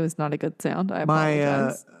 it was not a good sound. I My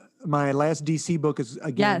apologize. my last DC book is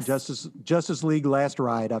again Yes. Justice League Last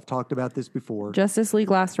Ride. I've talked about this before. Justice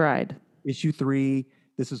League Last Ride. Issue 3.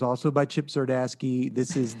 This is also by Chip Zdarsky.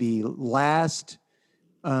 This is the last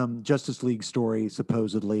Justice League story,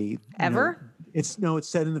 supposedly. Ever? It's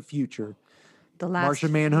set in the future. The last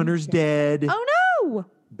Martian Manhunter's dead. Oh no!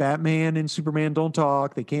 Batman and Superman don't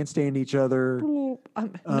talk. They can't stand each other. No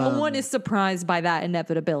one is surprised by that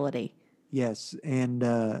inevitability. Yes, and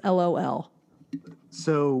LOL.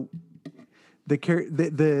 so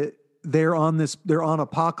they're on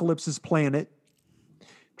Apocalypse's planet,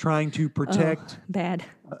 trying to protect Bad.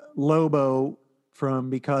 Lobo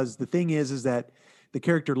because the thing is that the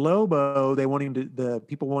character Lobo, the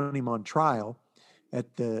people want him on trial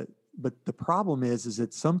but the problem is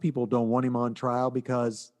that some people don't want him on trial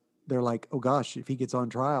because they're like, oh gosh, if he gets on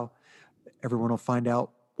trial, everyone will find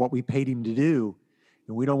out what we paid him to do.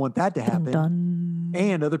 And we don't want that to happen. Dun.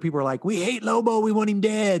 And other people are like, we hate Lobo, we want him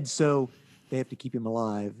dead. So they have to keep him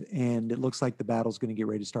alive. And it looks like the battle's going to get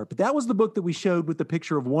ready to start. But that was the book that we showed with the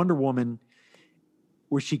picture of Wonder Woman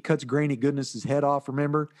where she cuts Granny Goodness's head off,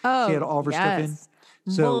 remember? Oh, she had all of her stuff in. yes.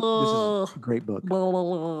 So this is a great book.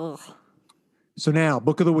 Blah. So now,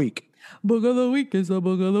 book of the week. Book of the week is a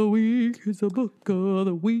book of the week. It's a book of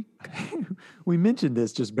the week. We mentioned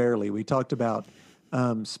this just barely. We talked about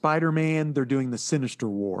Spider-Man. They're doing the Sinister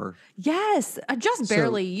War. Yes, just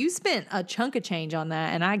barely. You spent a chunk of change on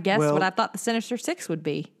that, and I guessed Well- what I thought the Sinister Six would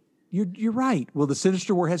be. You're right. Well, the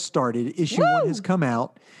Sinister War has started. Issue 1 has come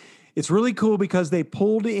out. It's really cool because they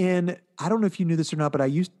pulled in, I don't know if you knew this or not, but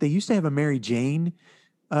they used to have a Mary Jane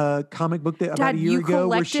comic book about Dad, a year you ago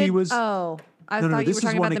where collected? she was. Oh, I No, thought you this were is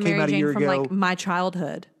talking one about that the came Mary out a Jane year from ago. like my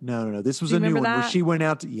childhood. No. This was Do a you new remember one where that? she went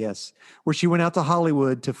out. Where she went out to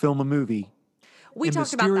Hollywood to film a movie. We And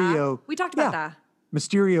talked about that. Mysterio- We talked about that.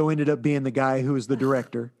 Mysterio ended up being the guy who was the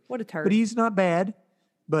director. What a turd. But he's not bad.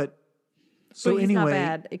 But so But he's anyway, not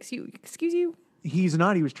bad. Excuse you. he's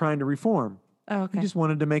not. He was trying to reform. Oh, okay. He just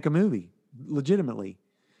wanted to make a movie legitimately,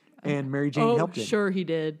 and Mary Jane helped him. sure he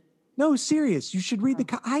did. No, serious. You should read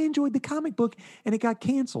I enjoyed the comic book, and it got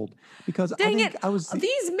canceled because Dang I think it! I was the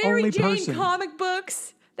These Mary only Jane person. comic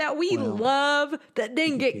books that we Well, love that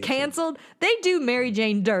didn't get canceled. They do Mary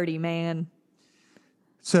Jane dirty, man.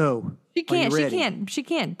 So She are you can't. She ready? can't. She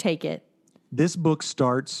can't take it. This book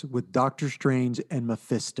starts with Doctor Strange and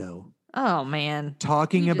Mephisto Oh man.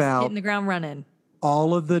 talking You just about hitting the ground running.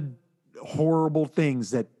 all of the horrible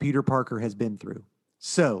things that Peter Parker has been through.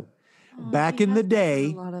 So, back he in the has been through day, a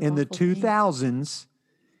lot of in the awful things. 2000s,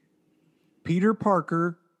 Peter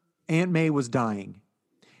Parker, Aunt May was dying,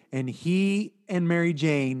 and he and Mary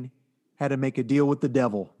Jane had to make a deal with the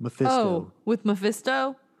devil, Mephisto. Oh, with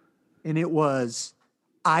Mephisto? And it was,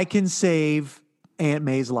 I can save Aunt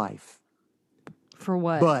May's life, For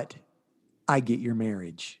what? but I get your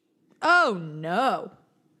marriage. Oh no.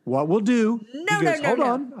 What we'll do? No, he goes, no,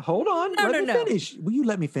 hold no. on. No, let no, me no. finish. Will you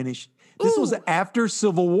let me finish? This was Ooh. after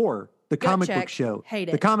Civil War, the comic book check. show, Hate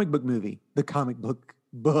the it. comic book movie, the comic book,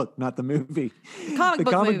 not the movie, Comic the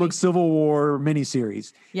book comic movie. book Civil War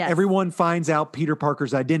miniseries. Yes. Everyone finds out Peter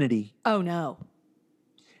Parker's identity, Oh no.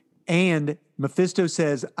 and Mephisto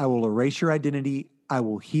says, "I will erase your identity. I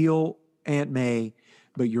will heal Aunt May,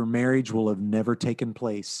 but your marriage will have never taken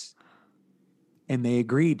place." And they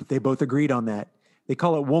agreed. They both agreed on that. They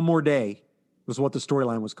call it One More Day, was what the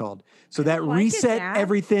storyline was called. So that Oh, I get reset that.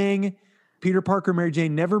 everything. Peter Parker, Mary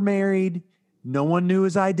Jane never married. No one knew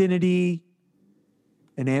his identity.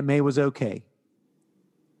 And Aunt May was okay.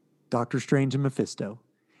 Doctor Strange and Mephisto.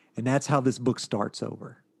 And that's how this book starts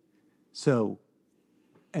over. So,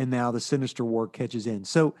 and now the Sinister War catches in.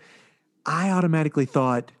 So I automatically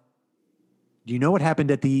thought, do you know what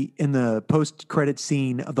happened in the post-credit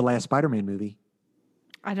scene of the last Spider-Man movie?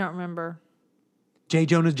 I don't remember. J.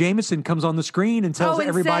 Jonah Jameson comes on the screen and tells and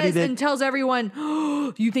everybody says, that and tells everyone,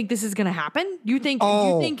 oh, you think this is gonna happen? You think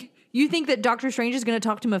Oh. you think that Doctor Strange is gonna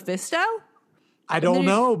talk to Mephisto? I don't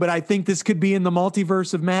know, but I think this could be in the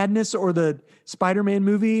Multiverse of Madness or the Spider-Man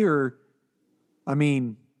movie, or, I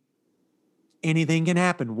mean, anything can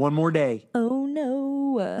happen. One more day. Oh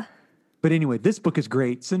no. But anyway, this book is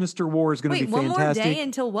great. Sinister War is going to Wait, be one fantastic. more day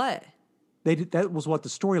until what? That was what the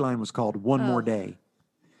storyline was called. One more Oh. day.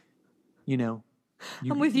 You know.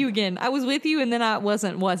 I'm with you again. I was with you and then I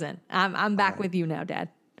wasn't. I'm back with you now, Dad.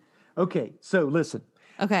 Okay, so listen.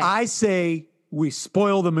 Okay. I say we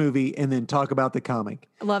spoil the movie and then talk about the comic.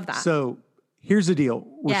 I love that. So here's the deal.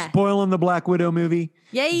 We're Yeah. spoiling the Black Widow movie.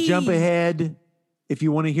 Yay. Jump ahead if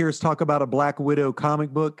you want to hear us talk about a Black Widow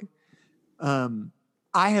comic book.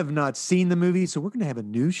 I have not seen the movie, so we're going to have a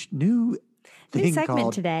new thing New segment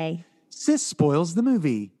called today. Sis Spoils the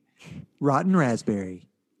Movie. Rotten Raspberry.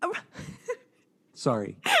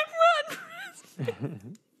 Sorry.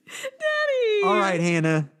 Daddy. All right,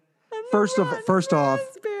 Hannah. First off,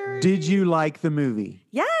 Raspberry. did you like the movie?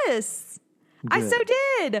 Yes. I Good. so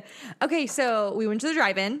did. Okay, so we went to the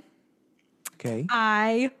drive-in. Okay.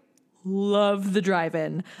 I love the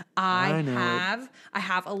drive-in. I know I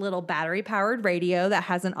have a little battery-powered radio that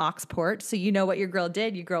has an aux port. So you know what your girl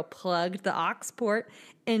did? Your girl plugged the aux port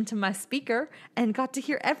into my speaker and got to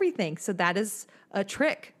hear everything. So that is a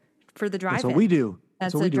trick for the drive-in. That's what we do.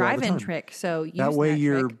 That's what a we do all the drive-in time. trick. So use That way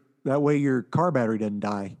trick. that way your car battery doesn't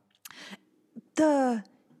die. The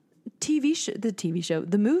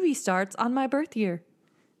the movie starts on my birth year,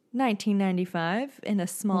 1995, in a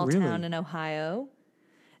small really? town in Ohio.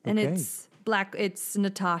 And Okay. it's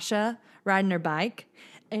Natasha riding her bike.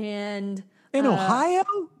 And In Ohio?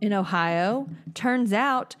 in Ohio, turns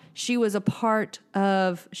out she was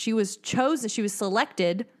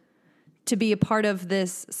selected to be a part of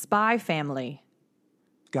this spy family.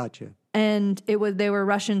 Gotcha. And they were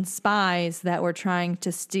Russian spies that were trying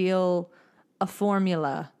to steal a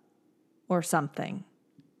formula or something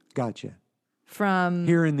Gotcha. from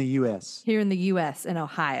Here in the U.S. here in the U.S. in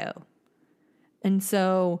Ohio. And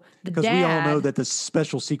so the Because dad, we all know that the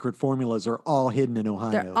special secret formulas are all hidden in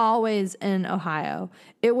Ohio. they're always in Ohio.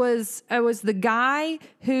 It was the guy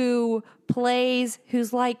who's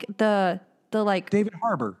like the like David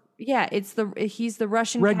Harbour, yeah, he's the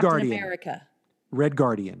Russian Red Captain Guardian. America. Red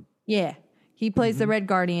Guardian. Yeah. He plays Mm-hmm. the Red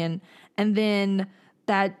Guardian. And then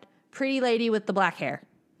that pretty lady with the black hair.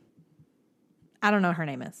 I don't know what her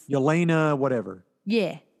name is. Yelena, whatever.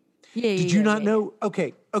 Yeah. Yeah. Did you not know?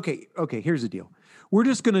 Okay. Here's the deal. We're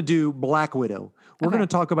just going to do Black Widow. We're Okay. going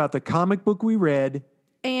to talk about the comic book we read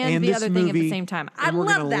And the this other movie, thing at the same time. I and we're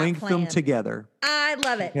love gonna that link plan. them together. I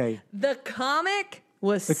love it. Okay. The comic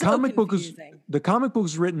was The so comic confusing. the comic book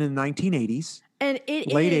was written in the 1980s, And it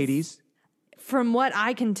late is, 80s. from what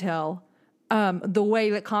I can tell, the way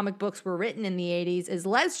that comic books were written in the 80s is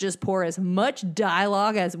let's just pour as much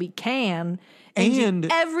dialogue as we can into And-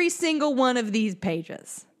 every single one of these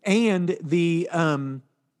pages. And the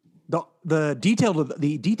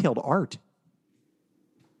detailed art.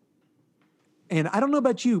 And I don't know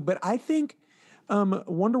about you, but I think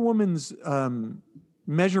Wonder Woman's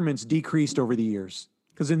measurements decreased over the years.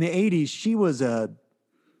 Because in the 80s, she was a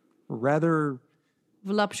rather,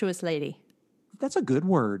 Voluptuous lady. that's a good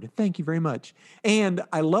word. Thank you very much. And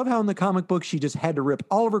I love how in the comic book, she just had to rip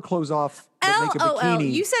all of her clothes off to make a LOL.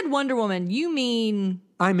 bikini. You said Wonder Woman. You mean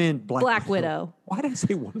I meant Black Widow. Why did I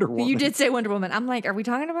say Wonder Woman? You did say Wonder Woman. I'm like, are we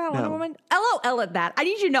talking about Wonder No. Woman? LOL at that. I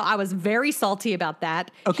need you to know I was very salty about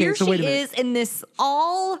that. Okay, Here so she wait a minute. is in this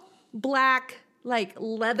all black, like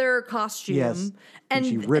leather costume. Yes, and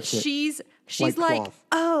she rips it she's like like, cloth.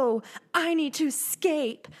 oh, I need to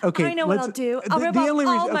escape. Okay, I know what I'll do. I'll rip off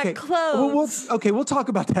all my clothes. We'll talk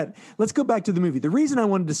about that. Let's go back to the movie. The reason I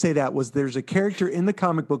wanted to say that was there's a character in the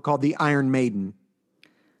comic book called the Iron Maiden.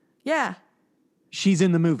 Yeah. She's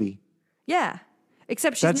in the movie. Yeah.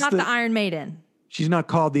 Except she's That's not the- the Iron Maiden. She's not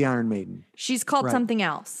called the Iron Maiden. She's called Right. something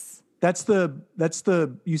else. That's the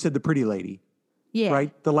you said the pretty lady, Yeah.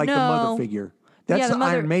 right? The No. mother figure. That's Yeah, the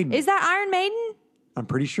mother. Iron Maiden. Is that Iron Maiden? I'm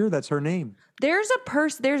pretty sure that's her name. There's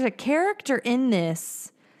a character in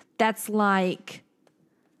this that's like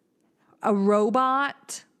a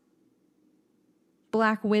robot,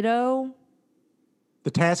 Black Widow.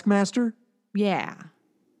 The Taskmaster? Yeah.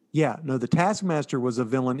 Yeah, no, the Taskmaster was a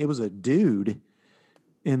villain. It was a dude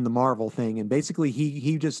in the Marvel thing, and basically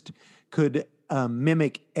he just could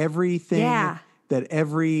mimic everything Yeah. that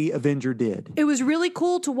every Avenger did. It was really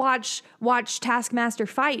cool to watch Taskmaster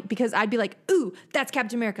fight because I'd be like, ooh, that's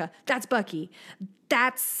Captain America. That's Bucky.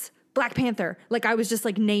 That's Black Panther. Like I was just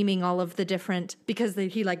like naming all of the different because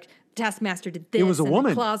he like Taskmaster did this. was a and woman.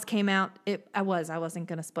 The claws came out. I wasn't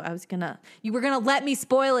gonna spoil. You were gonna let me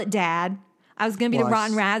spoil it, Dad. I was gonna be Well, the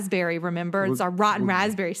Rotten Raspberry. Remember, it's our Rotten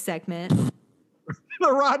Raspberry segment.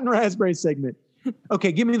 The rotten raspberry segment.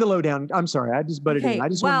 Okay, give me the lowdown. I'm sorry, I just butted Okay, in. I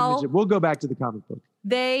just wanted to mention. We'll go back to the comic book.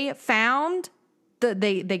 They found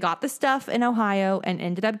they got the stuff in Ohio and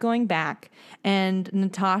ended up going back. And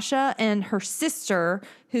Natasha and her sister,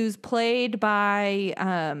 who's played by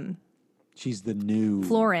She's the new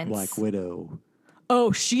Florence. Black Widow.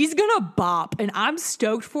 oh, she's gonna bop, and I'm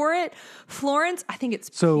stoked for it. Florence, I think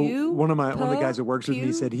it's So Pugh, one of the guys that works with me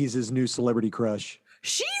Pugh? said he's his new celebrity crush.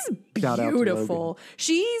 She's Shout out to beautiful.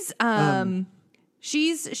 She's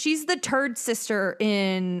she's the turd sister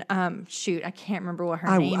in shoot, I can't remember what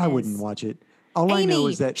her name is. I wouldn't watch it. All I know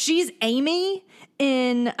is that she's Amy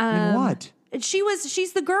in what?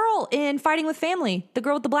 She's the girl in Fighting with Family, the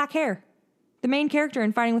girl with the black hair. The main character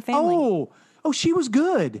in Fighting with Family. Oh, she was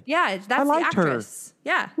good. Yeah, that's the actress.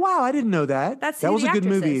 Yeah. Wow, I didn't know that. That's that who was the a good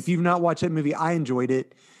actress movie. is. If you've not watched that movie, I enjoyed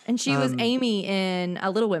it. And she was Amy in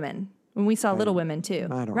Little Women. When we saw Little Women too.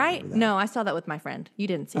 I don't right? remember that. No, I saw that with my friend. You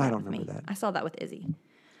didn't see that I don't with me. remember that. I saw that with Izzy.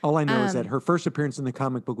 All I know is that her first appearance in the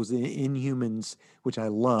comic book was in Inhumans, which I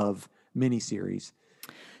love, miniseries.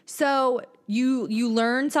 So you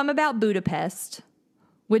learn some about Budapest,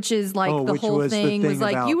 which is like the which whole was the thing was thing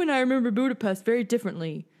like about- you and I remember Budapest very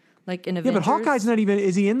differently. Like in Yeah, Avengers. but Hawkeye's not even.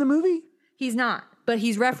 Is he in the movie? He's not, but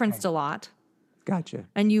he's referenced a lot. Gotcha.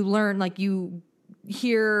 And you learn, like you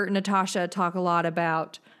hear Natasha talk a lot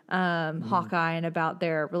about Hawkeye and about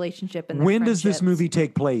their relationship and their When does this friendships. movie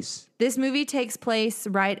take place? This movie takes place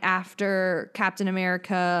right after Captain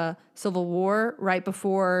America Civil War, right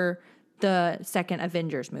before the second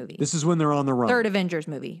Avengers movie. This is when they're on the run. Third Avengers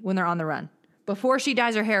movie, when they're on the run. Before she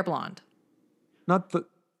dyes her hair blonde. Not the.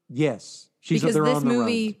 Yes, Because they're this on the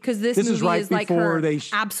movie, run. because this movie is right is like before her they.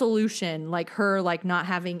 absolution, like her like not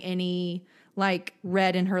having any like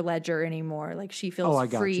red in her ledger anymore. Like she feels I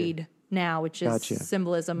gotcha. freed now, which is Gotcha.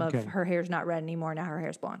 symbolism of Okay. her hair's not red anymore. Now her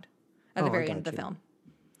hair's blonde. At the I very end of the gotcha. film.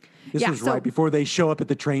 This yeah, was so- right before they show up at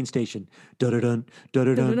the train station. Dun-dun-dun,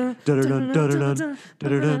 dun-dun-dun, dun-dun-dun, dun-dun-dun,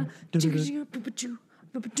 dun-dun-dun.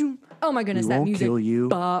 Oh my goodness, We that won't music kill you.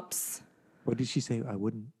 bops. What did she say? I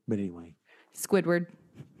wouldn't. But anyway, Squidward.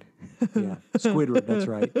 yeah, Squidward. That's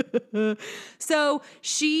right. So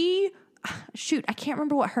shoot, I can't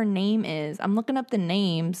remember what her name is. I'm looking up the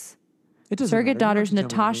names. It doesn't Surrogate matter. You daughters don't have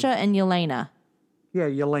to tell me Natasha and Yelena. the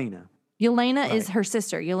name. Yeah, Yelena. Yelena is her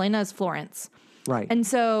sister. Yelena is Florence. Right. And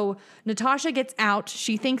so Natasha gets out.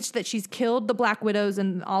 She thinks that she's killed the Black Widows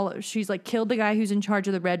and all. She's like killed the guy who's in charge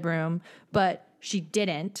of the Red Room, but she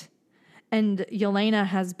didn't. And Yelena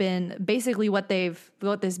has been basically what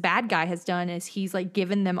this bad guy has done is he's like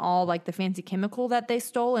given them all like the fancy chemical that they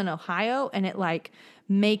stole in Ohio, and it like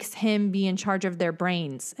makes him be in charge of their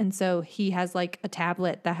brains. And so he has like a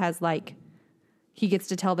tablet that has like he gets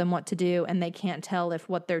to tell them what to do, and they can't tell if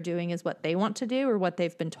what they're doing is what they want to do or what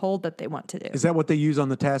they've been told that they want to do. Is that what they use on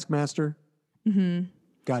the Taskmaster? Mm-hmm.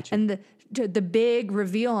 Gotcha. And the big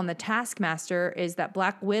reveal on the Taskmaster is that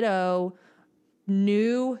Black Widow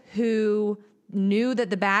knew that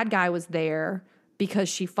the bad guy was there because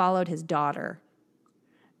she followed his daughter.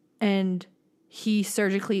 And he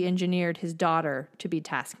surgically engineered his daughter to be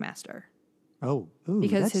Taskmaster. ooh,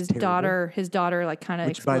 Because that's his terrible. daughter like kind of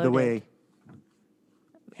Which, exploded. by the way,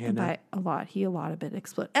 Hannah, By a lot of it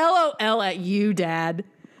exploded. LOL at you, Dad.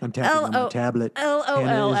 I'm tapping on my tablet. LOL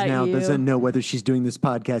Hannah is at now you. doesn't know whether she's doing this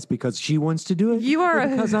podcast because she wants to do it. You are or a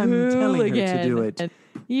because I'm telling her to do hooligan. it.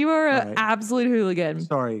 You are an right. absolute hooligan.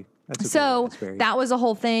 Sorry. That's okay, So Raspberry. that was a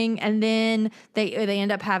whole thing, and then they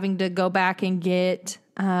end up having to go back and get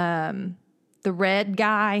the red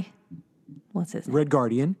guy. What's his name? Red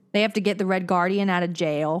Guardian. They have to get the Red Guardian out of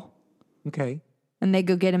jail, Okay. and they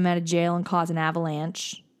go get him out of jail and cause an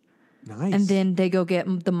avalanche. Nice. And then they go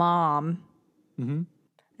get the mom, Mm-hmm.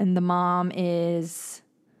 and the mom is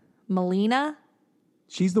Melina.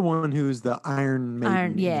 She's the one who's the Iron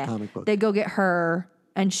Maiden in the comic book. They go get her,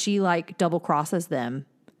 and she like double crosses them.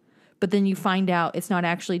 But then you find out it's not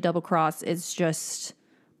actually double cross. It's just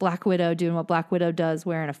Black Widow doing what Black Widow does,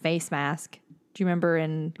 wearing a face mask. Do you remember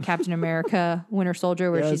in Captain America Winter Soldier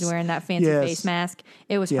where she's Yes. wearing that fancy Yes. face mask?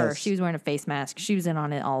 It was her. Yes. She was wearing a face mask. She was in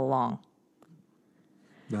on it all along.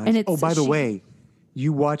 Nice. and it's- oh, by the she- way,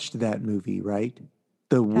 you watched that movie, right?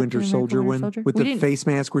 The Winter America, Soldier Winter one Soldier? with We the didn't- face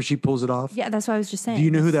mask where she pulls it off. Yeah, that's what I was just saying. Do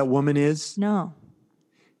you know who that woman is? No.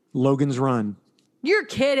 Logan's Run. You're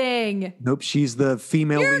kidding. Nope, she's the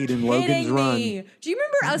female You're lead in kidding Logan's Run. me. Do you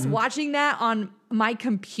remember us watching that on my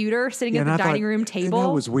computer sitting at and the I dining thought, room and table? that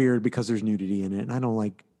was weird because there's nudity in it, and I don't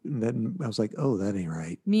like that. I was like, oh, that ain't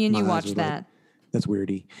right. Me and you My eyes watched were like, that. That's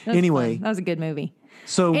weirdy. That was Anyway, fun. That was a good movie.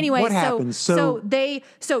 So Anyway, what happens? So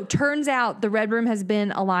turns out the Red Room has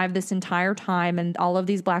been alive this entire time, and all of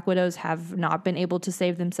these Black Widows have not been able to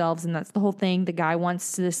save themselves, and that's the whole thing. The guy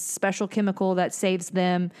wants this special chemical that saves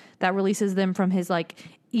them, that releases them from his like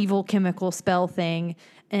evil chemical spell thing,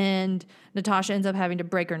 and Natasha ends up having to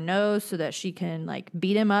break her nose so that she can like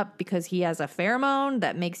beat him up because he has a pheromone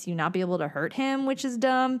that makes you not be able to hurt him, which is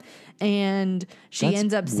dumb. And she That's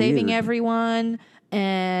ends up saving weird. everyone,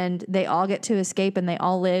 and they all get to escape and they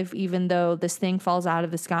all live, even though this thing falls out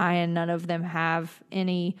of the sky and none of them have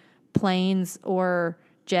any planes or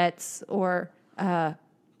jets or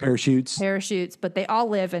parachutes. but they all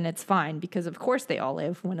live, and it's fine because of course they all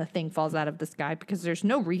live when a thing falls out of the sky, because there's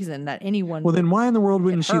no reason that anyone Well, then why in the world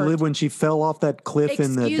wouldn't she hurt. live when she fell off that cliff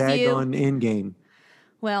in the Excuse you. daggone Endgame?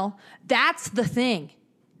 Well, that's the thing.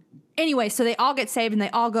 Anyway, so they all get saved and they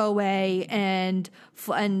all go away, and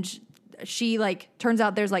she like turns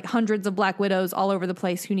out there's like hundreds of Black Widows all over the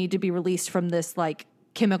place who need to be released from this like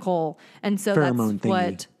chemical, and so Pheromone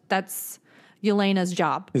thingy. that's Yelena's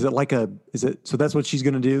job. So that's what she's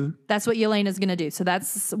going to do? That's what Yelena's going to do. So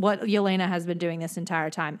that's what Yelena has been doing this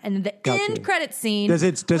entire time. And the Gotcha. end credit scene. Does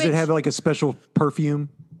it have like a special perfume?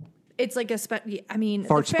 It's like I mean,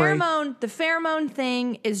 Fart the spray? pheromone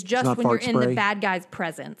thing is just not when you're fart in the spray? bad guy's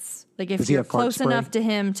presence. Like if Does he you're have fart close spray? enough to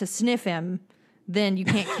him to sniff him, then you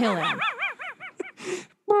can't kill him.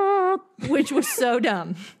 Which was so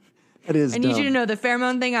dumb. That is I need you dumb. to know the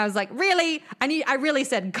pheromone thing. I was like, really? I really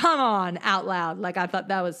said, come on, out loud. Like I thought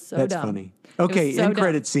that was so That's dumb. funny. It was Okay, so end dumb.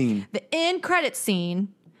 credit scene. The end credit scene,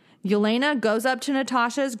 Yelena goes up to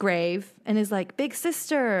Natasha's grave and is like, big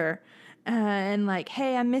sister. And like,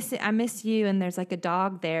 hey, I miss you. And there's like a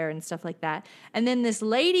dog there and stuff like that. And then this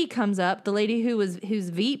lady comes up, the lady who's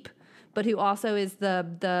Veep, but who also is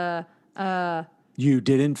the You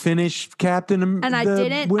didn't finish Captain and I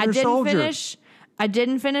didn't Soldier. I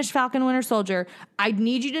didn't finish Falcon Winter Soldier. I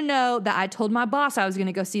need you to know that I told my boss I was going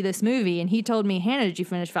to go see this movie, and he told me, Hannah, did you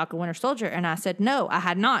finish Falcon Winter Soldier? And I said, no, I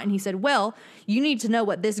had not. And he said, well, you need to know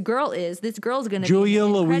what this girl is. This girl's going to Julia be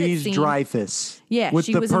in the end credit Louise scene. Dreyfus. Yeah, with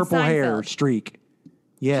she the was in purple hair Seinfeld. streak.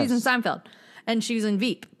 Yes. She's in Seinfeld, and she was in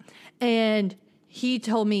Veep. And he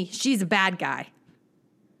told me she's a bad guy.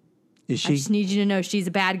 Is I she? just need you to know she's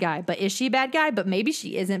a bad guy. But is she a bad guy? But maybe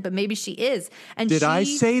she isn't. But maybe she is. And Did I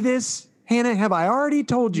say this? Hannah, have I already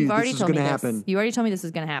told you You've already this is told going me to this. happen? You already told me this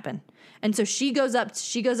is going to happen. And so she goes up to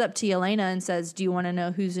Yelena and says, do you want to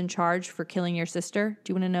know who's in charge for killing your sister?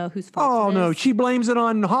 Do you want to know whose fault Oh, it no. is?" She blames it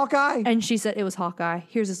on Hawkeye? And she said it was Hawkeye.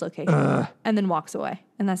 Here's his location. And then walks away.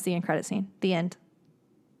 And that's the end credit scene. The end.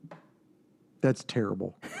 That's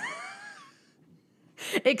terrible.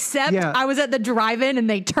 Except Yeah. I was at the drive-in and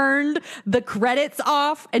they turned the credits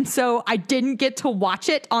off. And so I didn't get to watch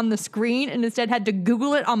it on the screen and instead had to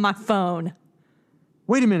Google it on my phone.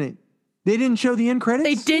 Wait a minute. They didn't show the end credits?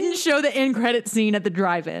 They didn't show the end credit scene at the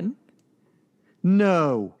drive-in.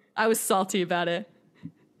 No. I was salty about it.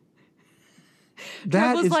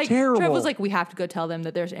 That is terrible. Trev was like, we have to go tell them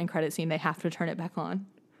that there's an end credit scene. They have to turn it back on.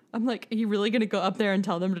 I'm like, are you really going to go up there and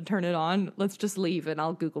tell them to turn it on? Let's just leave and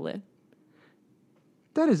I'll Google it.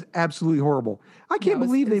 That is absolutely horrible. I can't No,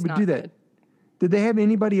 believe they it's would not do that. good. Did they have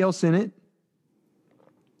anybody else in it?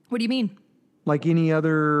 What do you mean? Like any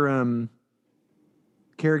other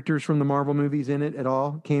characters from the Marvel movies in it at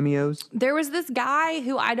all? Cameos? There was this guy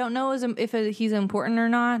who I don't know if he's important or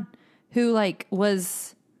not, who like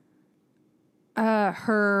was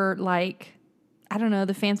her like, I don't know what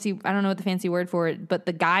the fancy word for it, but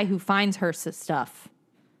the guy who finds her stuff.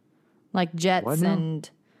 Like jets What now? and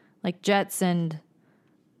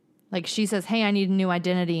like she says, hey, I need a new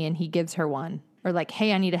identity, and he gives her one. Or like,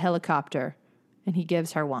 hey, I need a helicopter, and he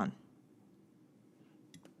gives her one.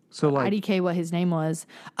 So like, IDK what his name was.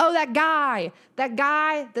 Oh, that guy, the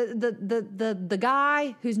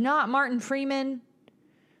guy who's not Martin Freeman,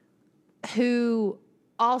 who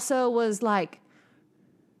also was like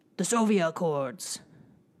the Soviet Accords.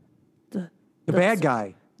 the bad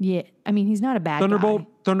guy. Yeah, I mean he's not a bad guy.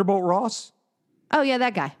 Thunderbolt Ross? Oh yeah,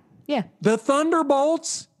 that guy. Yeah, The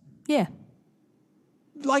Thunderbolts? yeah.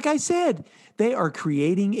 Like I said, they are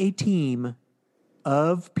creating a team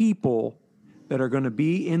of people that are going to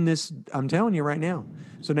be in this. I'm telling you right now.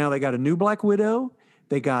 So now they got a new Black Widow.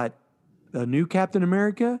 They got a new Captain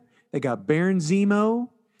America. They got Baron Zemo.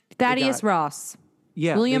 Thaddeus Ross.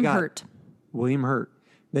 Yeah. William they got Hurt. William Hurt.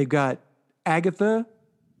 They've got Agatha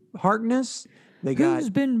Harkness. They got Who's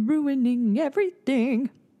been ruining everything?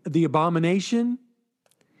 the Abomination.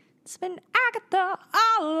 It's been Agatha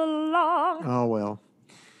all along. Oh, well.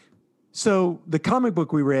 So the comic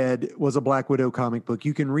book we read was a Black Widow comic book.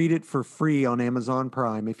 You can read it for free on Amazon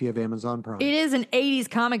Prime if you have Amazon Prime. It is an 80s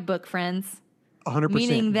comic book, friends. 100%.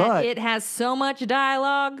 Meaning that but it has so much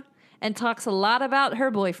dialogue and talks a lot about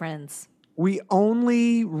her boyfriends. we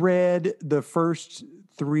only read the first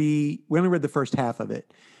three. We only read the first half of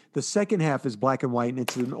it. The second half is black and white, and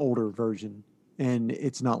it's an older version, and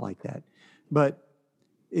it's not like that. But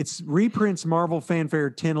it's reprints Marvel Fanfare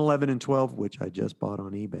 10, 11, and 12, which I just bought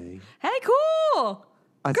on eBay. Hey, cool.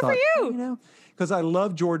 I Good thought, for you. because I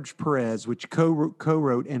love George Perez, which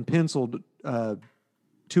co-wrote and penciled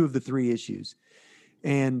 2 of the 3 issues.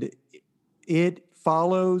 And it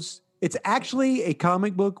follows, it's actually a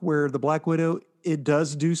comic book where the Black Widow, it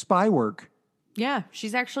does do spy work. Yeah,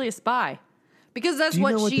 she's actually a spy. Because that's Do you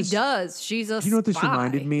know what what she this- does. She's a spy. Do you know what this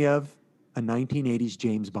reminded me of? A 1980s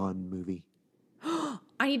James Bond movie.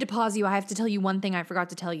 I need to pause you. I have to tell you one thing I forgot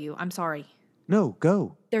to tell you. I'm sorry. No,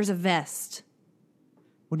 go. There's a vest.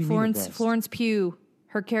 What do you mean? Florence Pugh,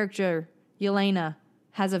 her character, Yelena,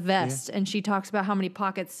 has a vest, and she talks about how many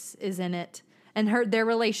pockets is in it. And their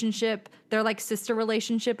relationship, their like sister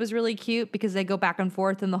relationship is really cute because they go back and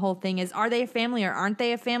forth, and the whole thing is, are they a family or aren't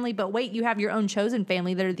they a family? But wait, you have your own chosen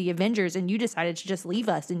family that are the Avengers, and you decided to just leave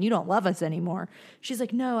us and you don't love us anymore. She's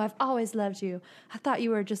like, no, I've always loved you. I thought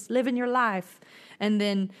you were just living your life. And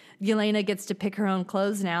then Yelena gets to pick her own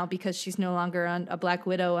clothes now because she's no longer a Black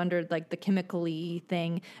Widow under like the chemical-y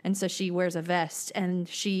thing. And so she wears a vest, and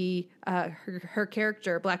she, her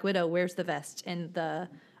character, Black Widow, wears the vest in the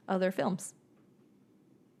other films.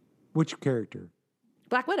 Which character?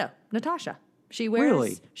 Black Widow, Natasha. She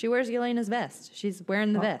wears Yelena's vest. She's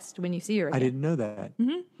wearing the vest when you see her again. I didn't know that.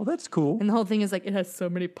 Mm-hmm. Well, that's cool. And the whole thing is like, it has so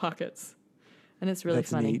many pockets. And it's really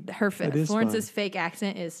That's funny. neat. Her That is Florence's fun. fake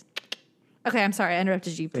accent is okay. I'm sorry, I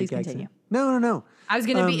interrupted you. Please Fake continue. accent. No. I was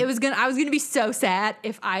gonna be so sad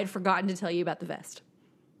if I had forgotten to tell you about the vest.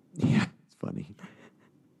 Yeah, it's funny.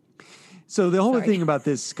 So the whole Sorry. thing about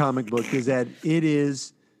this comic book is that it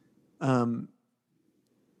is, it's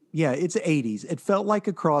 80s. It felt like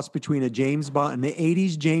a cross between an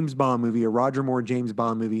 80s James Bond movie, a Roger Moore James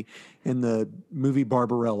Bond movie, and the movie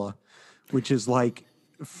Barbarella, which is like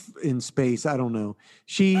in space. I don't know.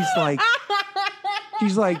 She's like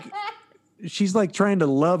trying to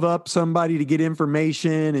love up somebody to get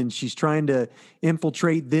information, and she's trying to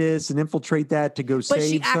infiltrate this and infiltrate that to go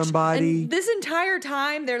save somebody. And this entire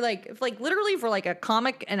time, they're like literally for like a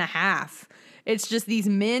comic and a half. It's just these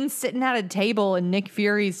men sitting at a table, and Nick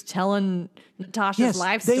Fury's telling Natasha's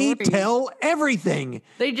life story. They tell everything.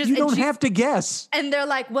 They just you don't have to guess. And they're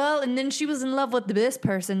like, well, and then she was in love with this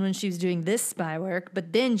person when she was doing this spy work,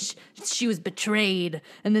 but then she was betrayed,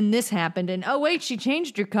 and then this happened, and oh wait, she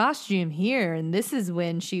changed her costume here, and this is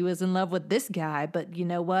when she was in love with this guy. But you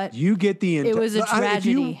know what? You get the It was a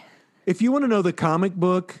tragedy. If you want to know the comic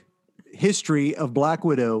book history of Black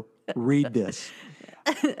Widow, read this.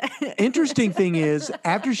 Interesting thing is,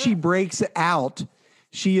 after she breaks out,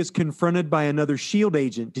 she is confronted by another SHIELD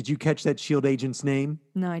agent. Did you catch that SHIELD agent's name?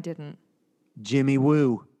 No, I didn't. Jimmy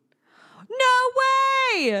Woo.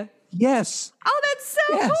 No way! Yes. Oh, that's so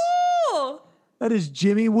Yes. cool! That is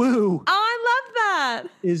Jimmy Woo. Oh, I love that.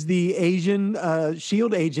 Is the Asian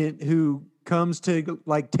SHIELD agent who comes to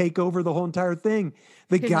like take over the whole entire thing.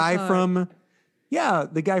 The Here's my guy card.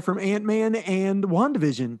 the guy from Ant-Man and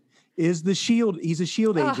WandaVision is the SHIELD. He's a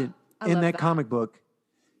SHIELD agent I in love that that. comic book.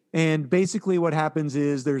 And basically what happens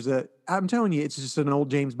is I'm telling you, it's just an old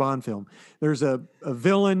James Bond film. There's a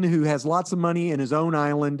villain who has lots of money in his own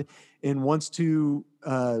island and wants to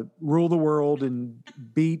rule the world and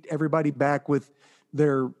beat everybody back with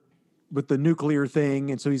the nuclear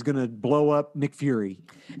thing. And so he's going to blow up Nick Fury.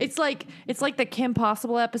 It's like the Kim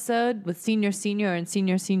Possible episode with Senior and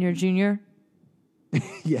Senior Junior.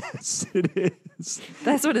 Yes, it is.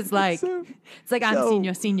 That's what it's like. So- It's like I'm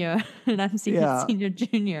so- Senior and I'm Yeah. Senior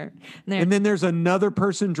Junior. And then there's another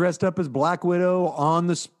person dressed up as Black Widow on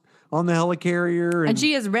the helicarrier. And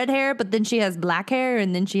she has red hair, but then she has black hair,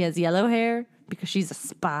 and then she has yellow hair because she's a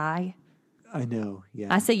spy. I know.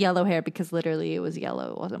 Yeah. I say yellow hair because literally it was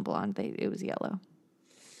yellow. It wasn't blonde. It was yellow.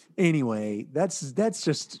 Anyway, that's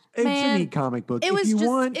just it's Man, a neat comic book. It If was you just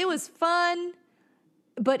want, it was fun,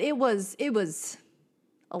 but it was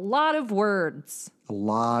a lot of words. a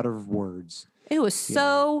lot of words. It was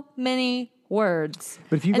so many words.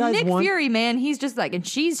 But if you and guys Nick want- Fury, man, he's just like, and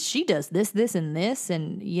she does this, and this,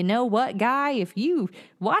 and you know what, guy, if you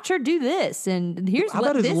watch her do this, and here's How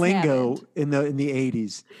what about his this lingo happened. in the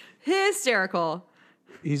 80s? Hysterical.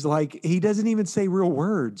 He's like, he doesn't even say real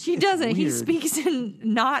words. He It's doesn't. He weird. speaks in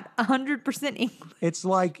not 100% English. It's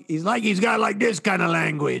like he's got like this kind of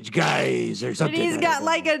language, guys, or And something. he's I got don't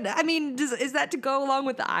like know. is that to go along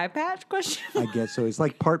with the eye patch question? I guess so. It's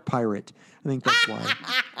like part pirate. I think that's why.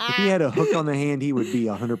 If he had a hook on the hand, he would be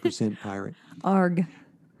 100% pirate. Arg.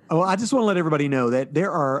 Oh, I just want to let everybody know that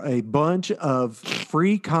there are a bunch of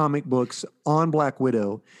free comic books on Black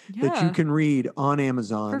Widow that you Yeah. can read on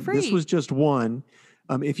Amazon. For This free. was just one.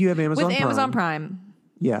 If you have Amazon With Prime, Amazon Prime.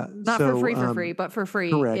 yeah, Not so, for free, but for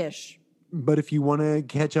free correct. ish. But if you want to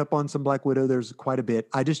catch up on some Black Widow, there's quite a bit.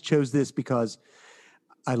 I just chose this because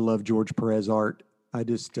I love George Perez art. I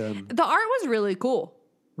just The art was really cool.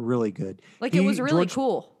 really good. Like it was really George-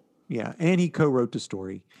 cool. Yeah, and he co-wrote the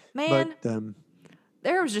story. Man. But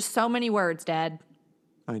There was just so many words, Dad.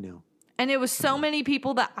 I know And it was so many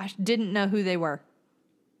people that I didn't know who they were.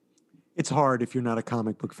 it's hard if you're not a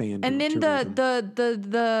comic book fan. And then to read them.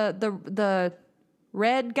 the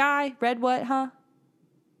red guy, red what, huh?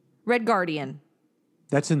 Red Guardian.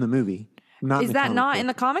 That's in the movie. Not Is in the that comic not book. in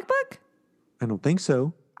the comic book? I don't think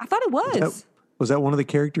so. I thought it was. Was that one of the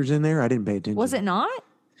characters in there? I didn't pay attention. Was it not?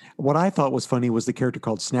 What I thought was funny was the character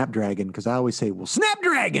called Snapdragon, because I always say, well,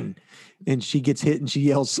 Snapdragon! And she gets hit and she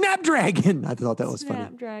yells, Snapdragon! I thought that was funny.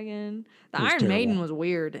 Snapdragon. The was Iron terrible. Maiden was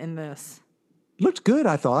weird in this. Looked good,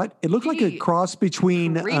 I thought. It looked like a She cross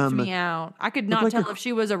between... Creeped me out. I could not like tell a- if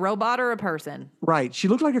she was a robot or a person. Right. She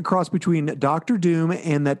looked like a cross between Doctor Doom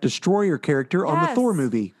and that Destroyer character on the Yes. Thor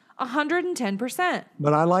movie. 110%.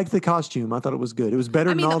 But I liked the costume. I thought it was good. It was better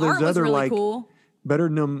I mean, than all the those art was other really cool. better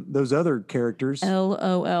than those other characters.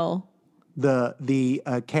 LOL.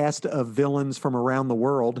 The cast of villains from around the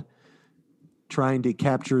world trying to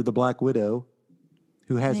capture the Black Widow,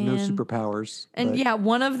 who has no Man. superpowers. And but- yeah,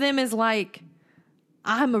 one of them is like,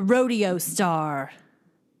 I'm a rodeo star.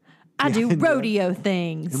 I do and, rodeo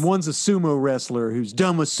things. and one's a sumo wrestler who's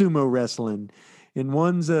done with sumo wrestling, and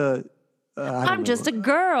one's I'm just a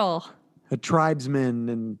girl. a tribesman,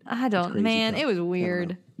 and I don't, crazy man, stuff. it was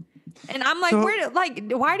weird. And I'm like,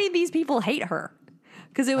 So- why do these people hate her?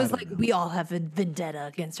 Because it was like, we all have a vendetta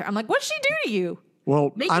against her. I'm like, what'd she do to you?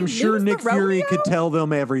 Well, Make I'm you sure lose the Nick Fury rodeo? could tell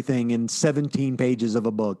them everything in 17 pages of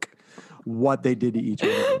a book, what they did to each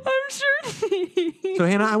other. I'm sure. So,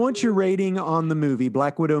 Hannah, I want your rating on the movie,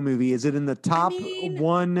 Black Widow movie. Is it in the top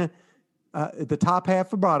the top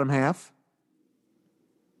half or bottom half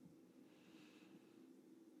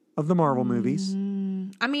of the Marvel movies?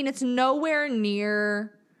 I mean, it's nowhere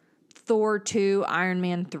near Thor 2, Iron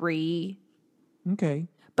Man 3. Okay.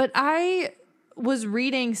 But I was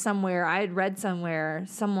reading somewhere, I had read somewhere,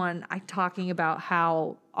 someone talking about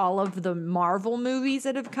how all of the Marvel movies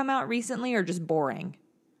that have come out recently are just boring.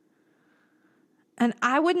 And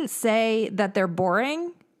I wouldn't say that they're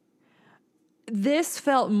boring. This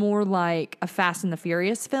felt more like a Fast and the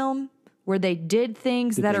Furious film where they did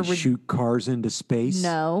things Did that they are shoot cars into space?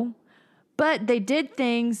 no, but they did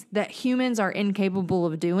things that humans are incapable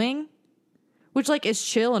of doing, which like is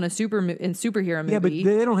chill in a superhero movie. Yeah, but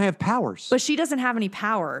they don't have powers. But she doesn't have any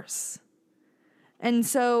powers. And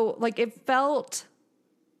so, like, it felt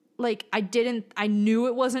like I knew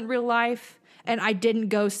it wasn't real life. And I didn't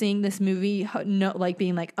go seeing this movie,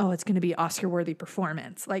 being like, oh, it's going to be an Oscar-worthy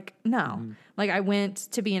performance. Like, no. Mm-hmm. Like, I went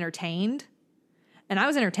to be entertained. And I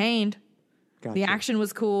was entertained. Gotcha. The action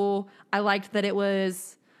was cool. I liked that it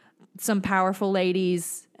was some powerful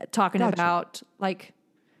ladies talking Gotcha. about, like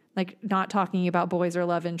not talking about boys or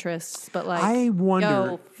love interests, but like, I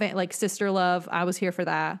wonder- like sister love. I was here for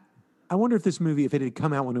that. I wonder if this movie, if it had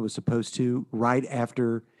come out when it was supposed to, right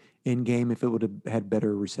after Endgame, if it would have had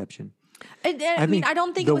better reception. I mean, think I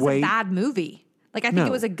don't think the it was way- a bad movie. Like, I think No.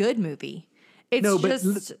 it was a good movie. It's No, but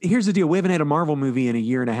just, here's the deal. We haven't had a Marvel movie in a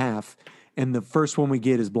year and a half, and the first one we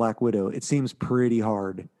get is Black Widow. It seems pretty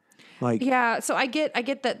hard. Like, yeah. So I get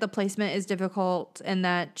that the placement is difficult and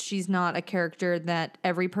that she's not a character that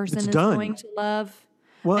every person It's is done. going to love.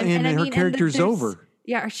 well, and I her mean, character's there's- over.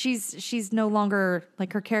 Yeah, she's no longer,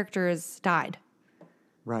 like, her character has died.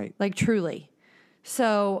 Right. Like, truly.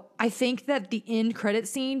 So I think that the end credit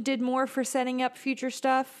scene did more for setting up future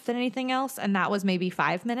stuff than anything else, and that was maybe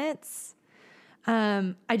 5 minutes.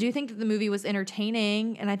 I do think that the movie was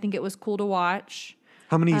entertaining, and I think it was cool to watch.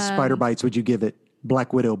 How many spider bites would you give it?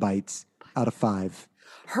 Black Widow bites out of 5.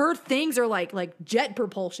 Her things are like jet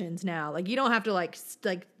propulsions now. Like, you don't have to like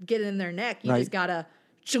get it in their neck. You Right. just gotta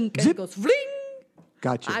chunk and Zip. it goes fling.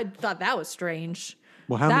 Gotcha. I thought that was strange.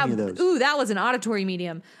 Well, how many of those? Ooh, that was an auditory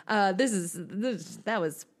medium. That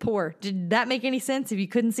was poor. Did that make any sense if you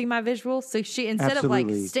couldn't see my visuals? So instead of like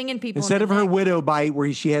Absolutely. stinging people, Instead in of the her neck, widow bite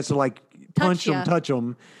where she has to like punch ya. them, touch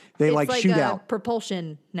them, They it's like shoot a out.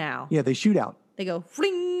 propulsion now. Yeah, they shoot out. They go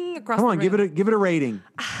fling across Come the on, room. give it a rating.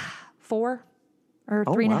 4 or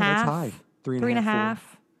Oh, 3.5. wow, that's high. 3.5,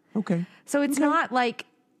 4. Okay. So it's not like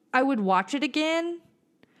I would watch it again,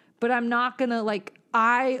 but I'm not gonna like.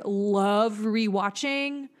 I love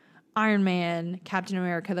rewatching Iron Man, Captain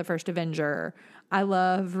America: The First Avenger. I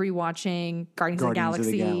love rewatching Guardians of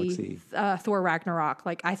the Galaxy. Thor Ragnarok.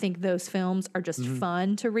 Like I think those films are just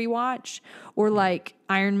fun to rewatch. Or like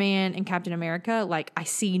Iron Man and Captain America. Like I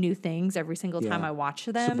see new things every single time I watch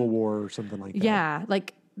them. Civil War or something like that. Yeah,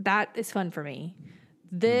 like that is fun for me.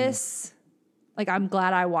 This, like, I'm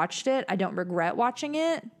glad I watched it. I don't regret watching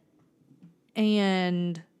it.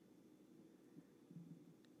 And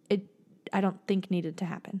it, I don't think needed to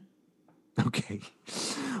happen. Okay.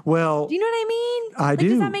 Well, Do you know what I mean? I do,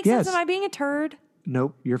 Does that make yes. sense? Am I being a turd?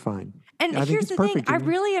 nope, you're fine. And I think here's it's the thing. perfect, I Amy.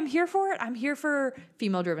 really am here for it. I'm here for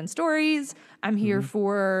female-driven stories. I'm here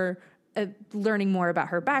for learning more about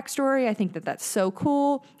her backstory. I think that that's so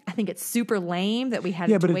cool. I think it's super lame that we had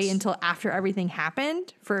Yeah, to but wait it's- until after everything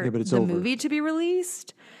happened for but it's the over. movie to be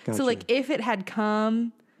released. Gotcha. So, like, if it had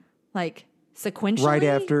come, like, sequentially. Right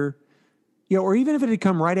after. Yeah, or even if it had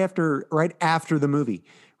come right after the movie,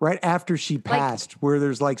 right after she passed, where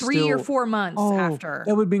there's like 3 still or 4 months after.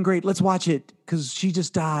 That would have been great. Let's watch it because she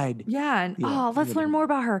just died. Yeah, and Yeah, let's learn more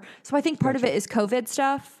about her. So I think part of it is COVID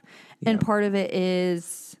stuff, and part of it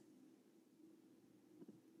is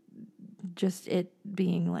just it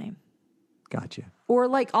being lame. Gotcha. Or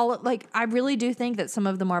I really do think that some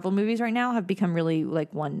of the Marvel movies right now have become really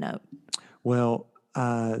like one note. Well,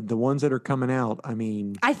 the ones that are coming out, I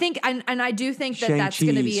mean, I think, and I do think that that's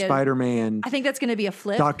Shang-Chi, going to be Spider-Man, I think that's going to be a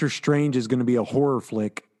flip. Doctor Strange is going to be a horror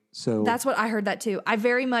flick. So That's what I heard that too. I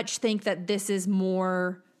very much think that this is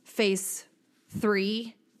more phase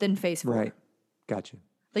 3 than phase 4. right. Gotcha.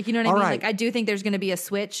 Like, you know what I All mean? right. Like, I do think there's going to be a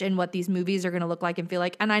switch in what these movies are going to look like and feel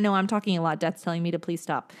like. And I know I'm talking a lot. Death's telling me to please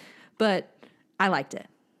stop. But I liked it.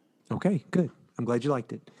 Okay, good. I'm glad you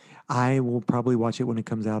liked it. I will probably watch it when it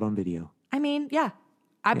comes out on video. I mean, yeah.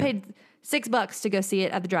 I paid $6 to go see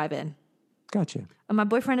it at the drive-in. Gotcha. And my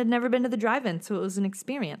boyfriend had never been to the drive-in, so it was an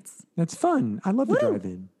experience. That's fun. I love the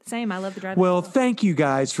drive-in. Same. I love the drive-in. Well, thank you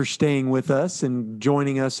guys for staying with us and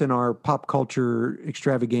joining us in our pop culture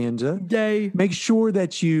extravaganza. Yay. Make sure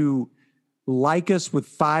that you like us with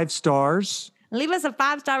 5 stars. Leave us a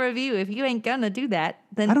 5-star review. If you ain't gonna do that,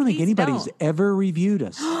 then I don't think please anybody's don't. ever reviewed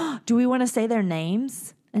us. Do we want to say their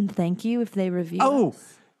names and thank you if they review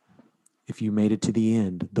us? If you made it to the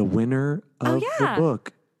end, the winner of the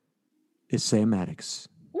book is Sam Maddox.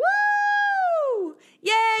 Woo!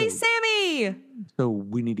 Yay, Sammy! So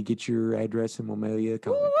we need to get your address and we'll mail you a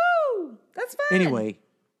comic. Woo! That's fun. Anyway,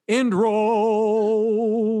 end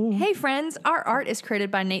roll. Hey friends, our art is created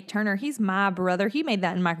by Nate Turner. He's my brother. He made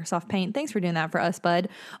that in Microsoft Paint. Thanks for doing that for us, bud.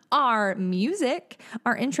 Our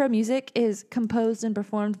intro music is composed and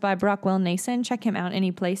performed by Brockwell Nason. Check him out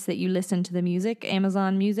any place that you listen to the music.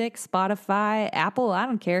 Amazon Music, Spotify, Apple, I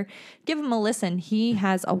don't care. Give him a listen. He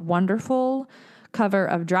has a wonderful cover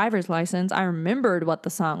of Driver's License. I remembered what the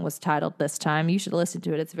song was titled this time. You should listen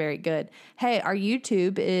to it. It's very good. Hey, our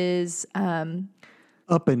YouTube is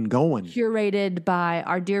Up and going. curated by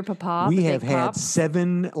our dear Papa. We the have Big had Pop.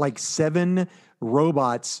 7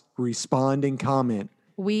 robots respond and comment.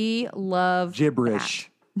 We love Gibberish.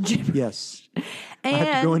 that. Gibberish. Yes. I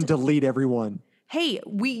have to go and delete everyone. Hey,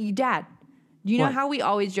 Dad, you know What? how we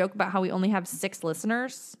always joke about how we only have 6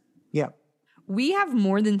 listeners? Yeah. We have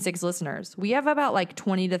more than 6 listeners. We have about like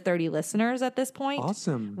 20 to 30 listeners at this point.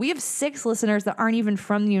 Awesome. We have 6 listeners that aren't even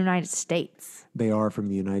from the United States. They are from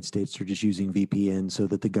the United States. They're just using VPN so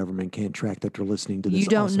that the government can't track that they're listening to this You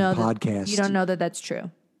don't awesome know podcast. that. You don't know that that's true.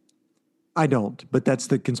 I don't, but that's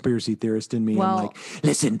the conspiracy theorist in me. Well- I'm like,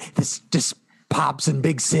 listen, this just pops and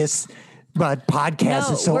big sis, but podcast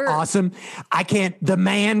No, is so we're- awesome. The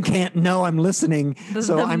man can't know I'm listening.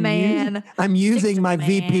 So the I'm man. I'm using my man.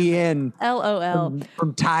 VPN LOL.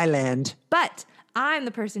 from Thailand. But I'm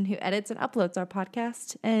the person who edits and uploads our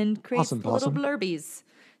podcast and creates Awesome, the little awesome. blurbies.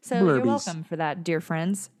 So you're Blurbies. welcome for that, dear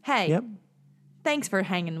friends. Hey, Yep. thanks for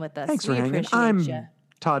hanging with us. Thanks for We hanging. appreciate I'm ya.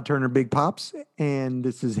 Todd Turner, Big Pops, and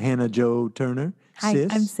this is Hannah Jo Turner. Hi,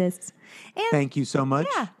 Sis. I'm Sis. And Thank you so much.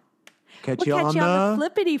 yeah, Catch we'll you catch on you on the the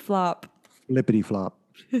flippity flop. flippity flop.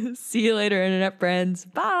 See you later, internet friends.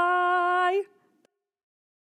 Bye.